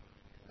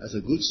 as a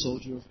good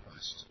soldier of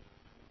Christ.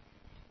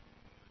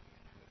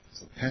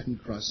 The pattern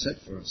Christ set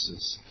for us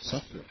is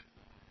suffering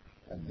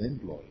and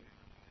then glory.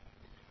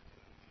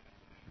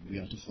 And we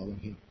are to follow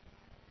him.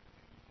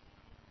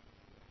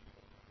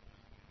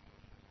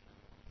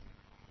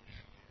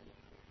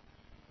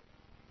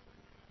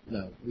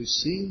 Now, we've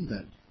seen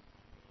that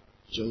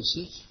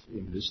Joseph,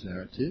 in this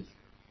narrative,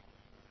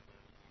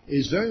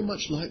 is very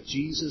much like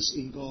Jesus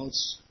in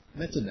God's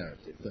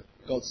meta-narrative,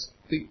 God's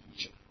big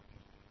picture.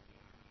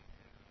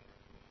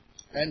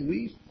 And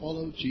we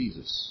follow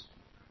Jesus.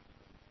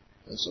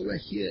 And so we're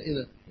here in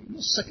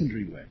a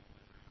secondary way.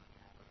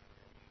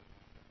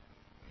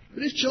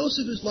 But if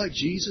Joseph is like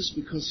Jesus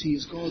because he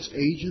is God's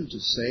agent to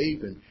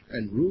save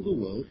and rule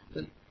the world,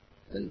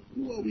 then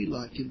who are we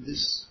like in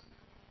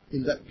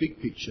that big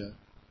picture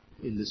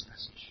in this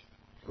passage?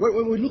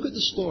 When we look at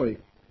the story,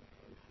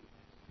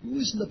 who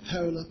is in a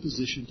parallel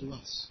position to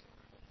us?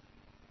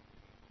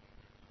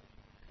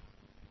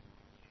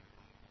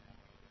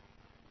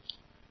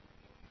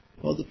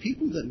 Well, the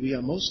people that we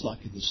are most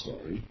like in the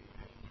story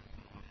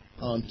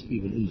aren't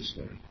even in the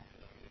story.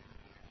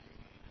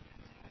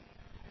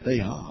 They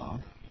are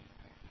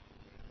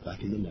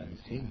back in the land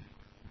of Canaan.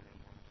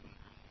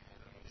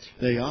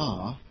 They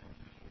are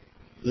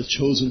the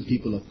chosen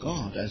people of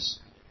God, as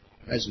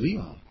we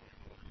are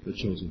the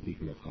chosen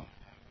people of God.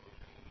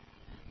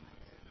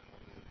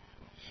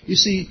 You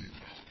see,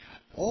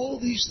 all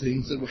these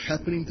things that were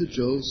happening to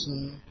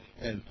Joseph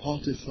and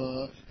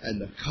Potiphar and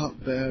the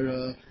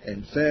cupbearer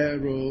and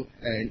Pharaoh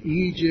and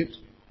Egypt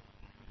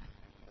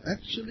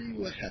actually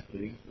were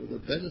happening for the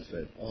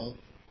benefit of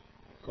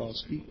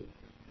God's people.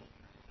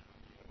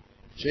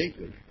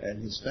 Jacob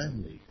and his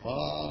family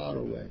far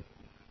away.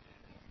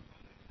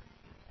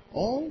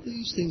 All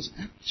these things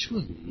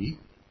actually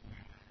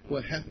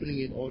were happening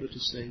in order to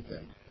save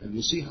them. And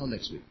we'll see how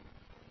next week.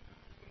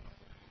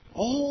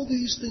 All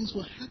these things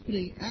were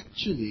happening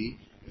actually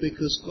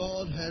because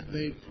God had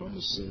made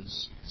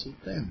promises to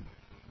them.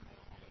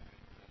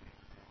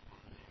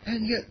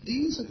 And yet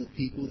these are the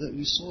people that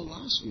we saw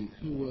last week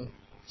who were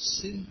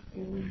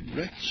sinful,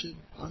 wretched,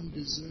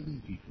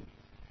 undeserving people.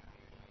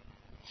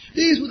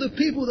 These were the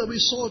people that we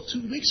saw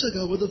 2 weeks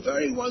ago were the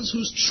very ones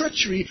whose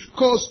treachery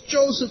caused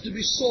Joseph to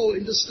be sold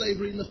into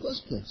slavery in the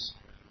first place.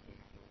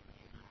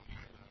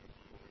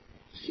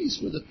 These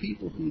were the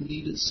people who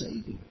needed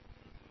saving.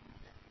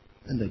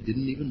 And they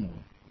didn't even know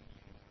it.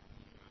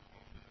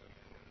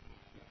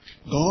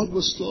 God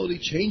was slowly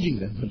changing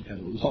them, but had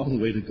a long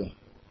way to go.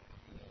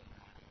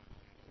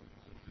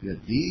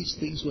 Yet these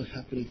things were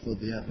happening for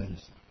their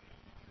benefit.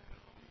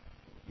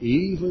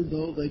 Even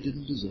though they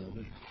didn't deserve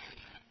it.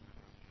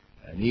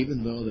 And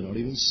even though they're not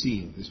even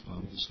seeing this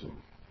part of the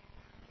story.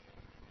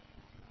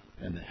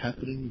 And they're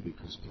happening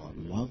because God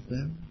loved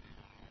them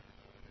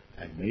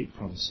and made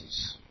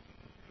promises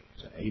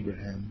to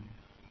Abraham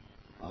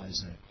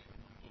Isaac,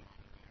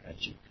 and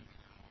Jacob.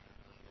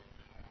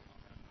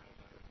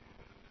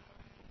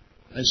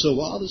 And so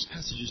while this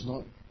passage is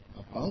not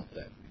about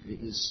them, it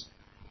is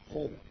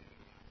for them.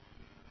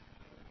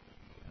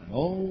 And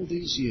all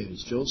these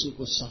years Joseph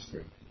was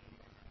suffering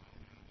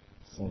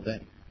for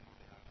them,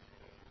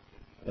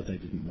 but they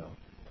didn't know.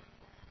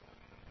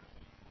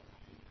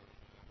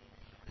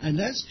 And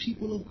as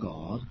people of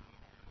God,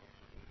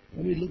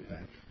 when we look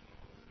back,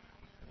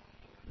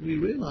 we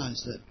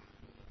realize that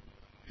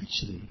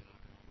actually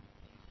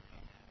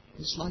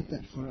it's like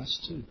that for us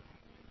too.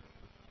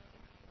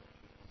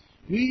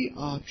 We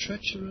are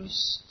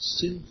treacherous,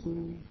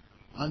 sinful,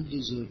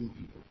 undeserving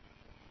people.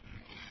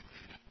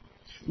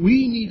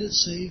 We needed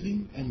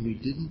saving and we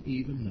didn't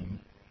even know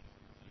it.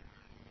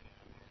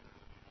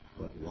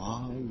 But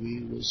while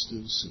we were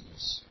still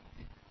sinners,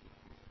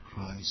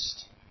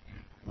 Christ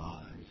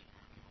died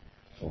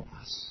for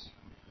us.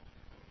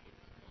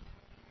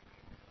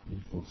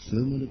 In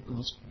fulfillment of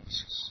God's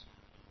promises.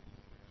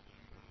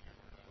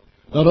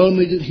 Not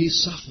only did he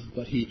suffer,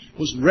 but he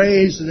was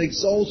raised and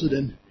exalted,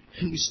 and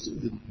we still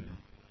didn't know.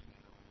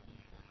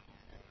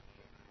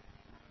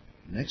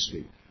 Next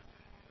week,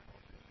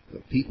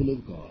 the people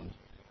of God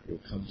will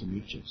come to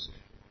meet Joseph,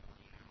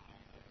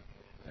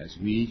 as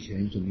we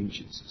came to meet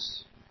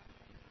Jesus,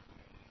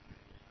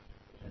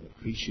 and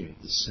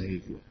appreciate the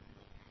Savior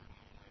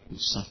who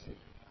suffered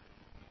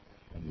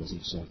and was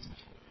exalted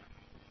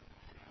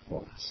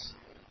for us.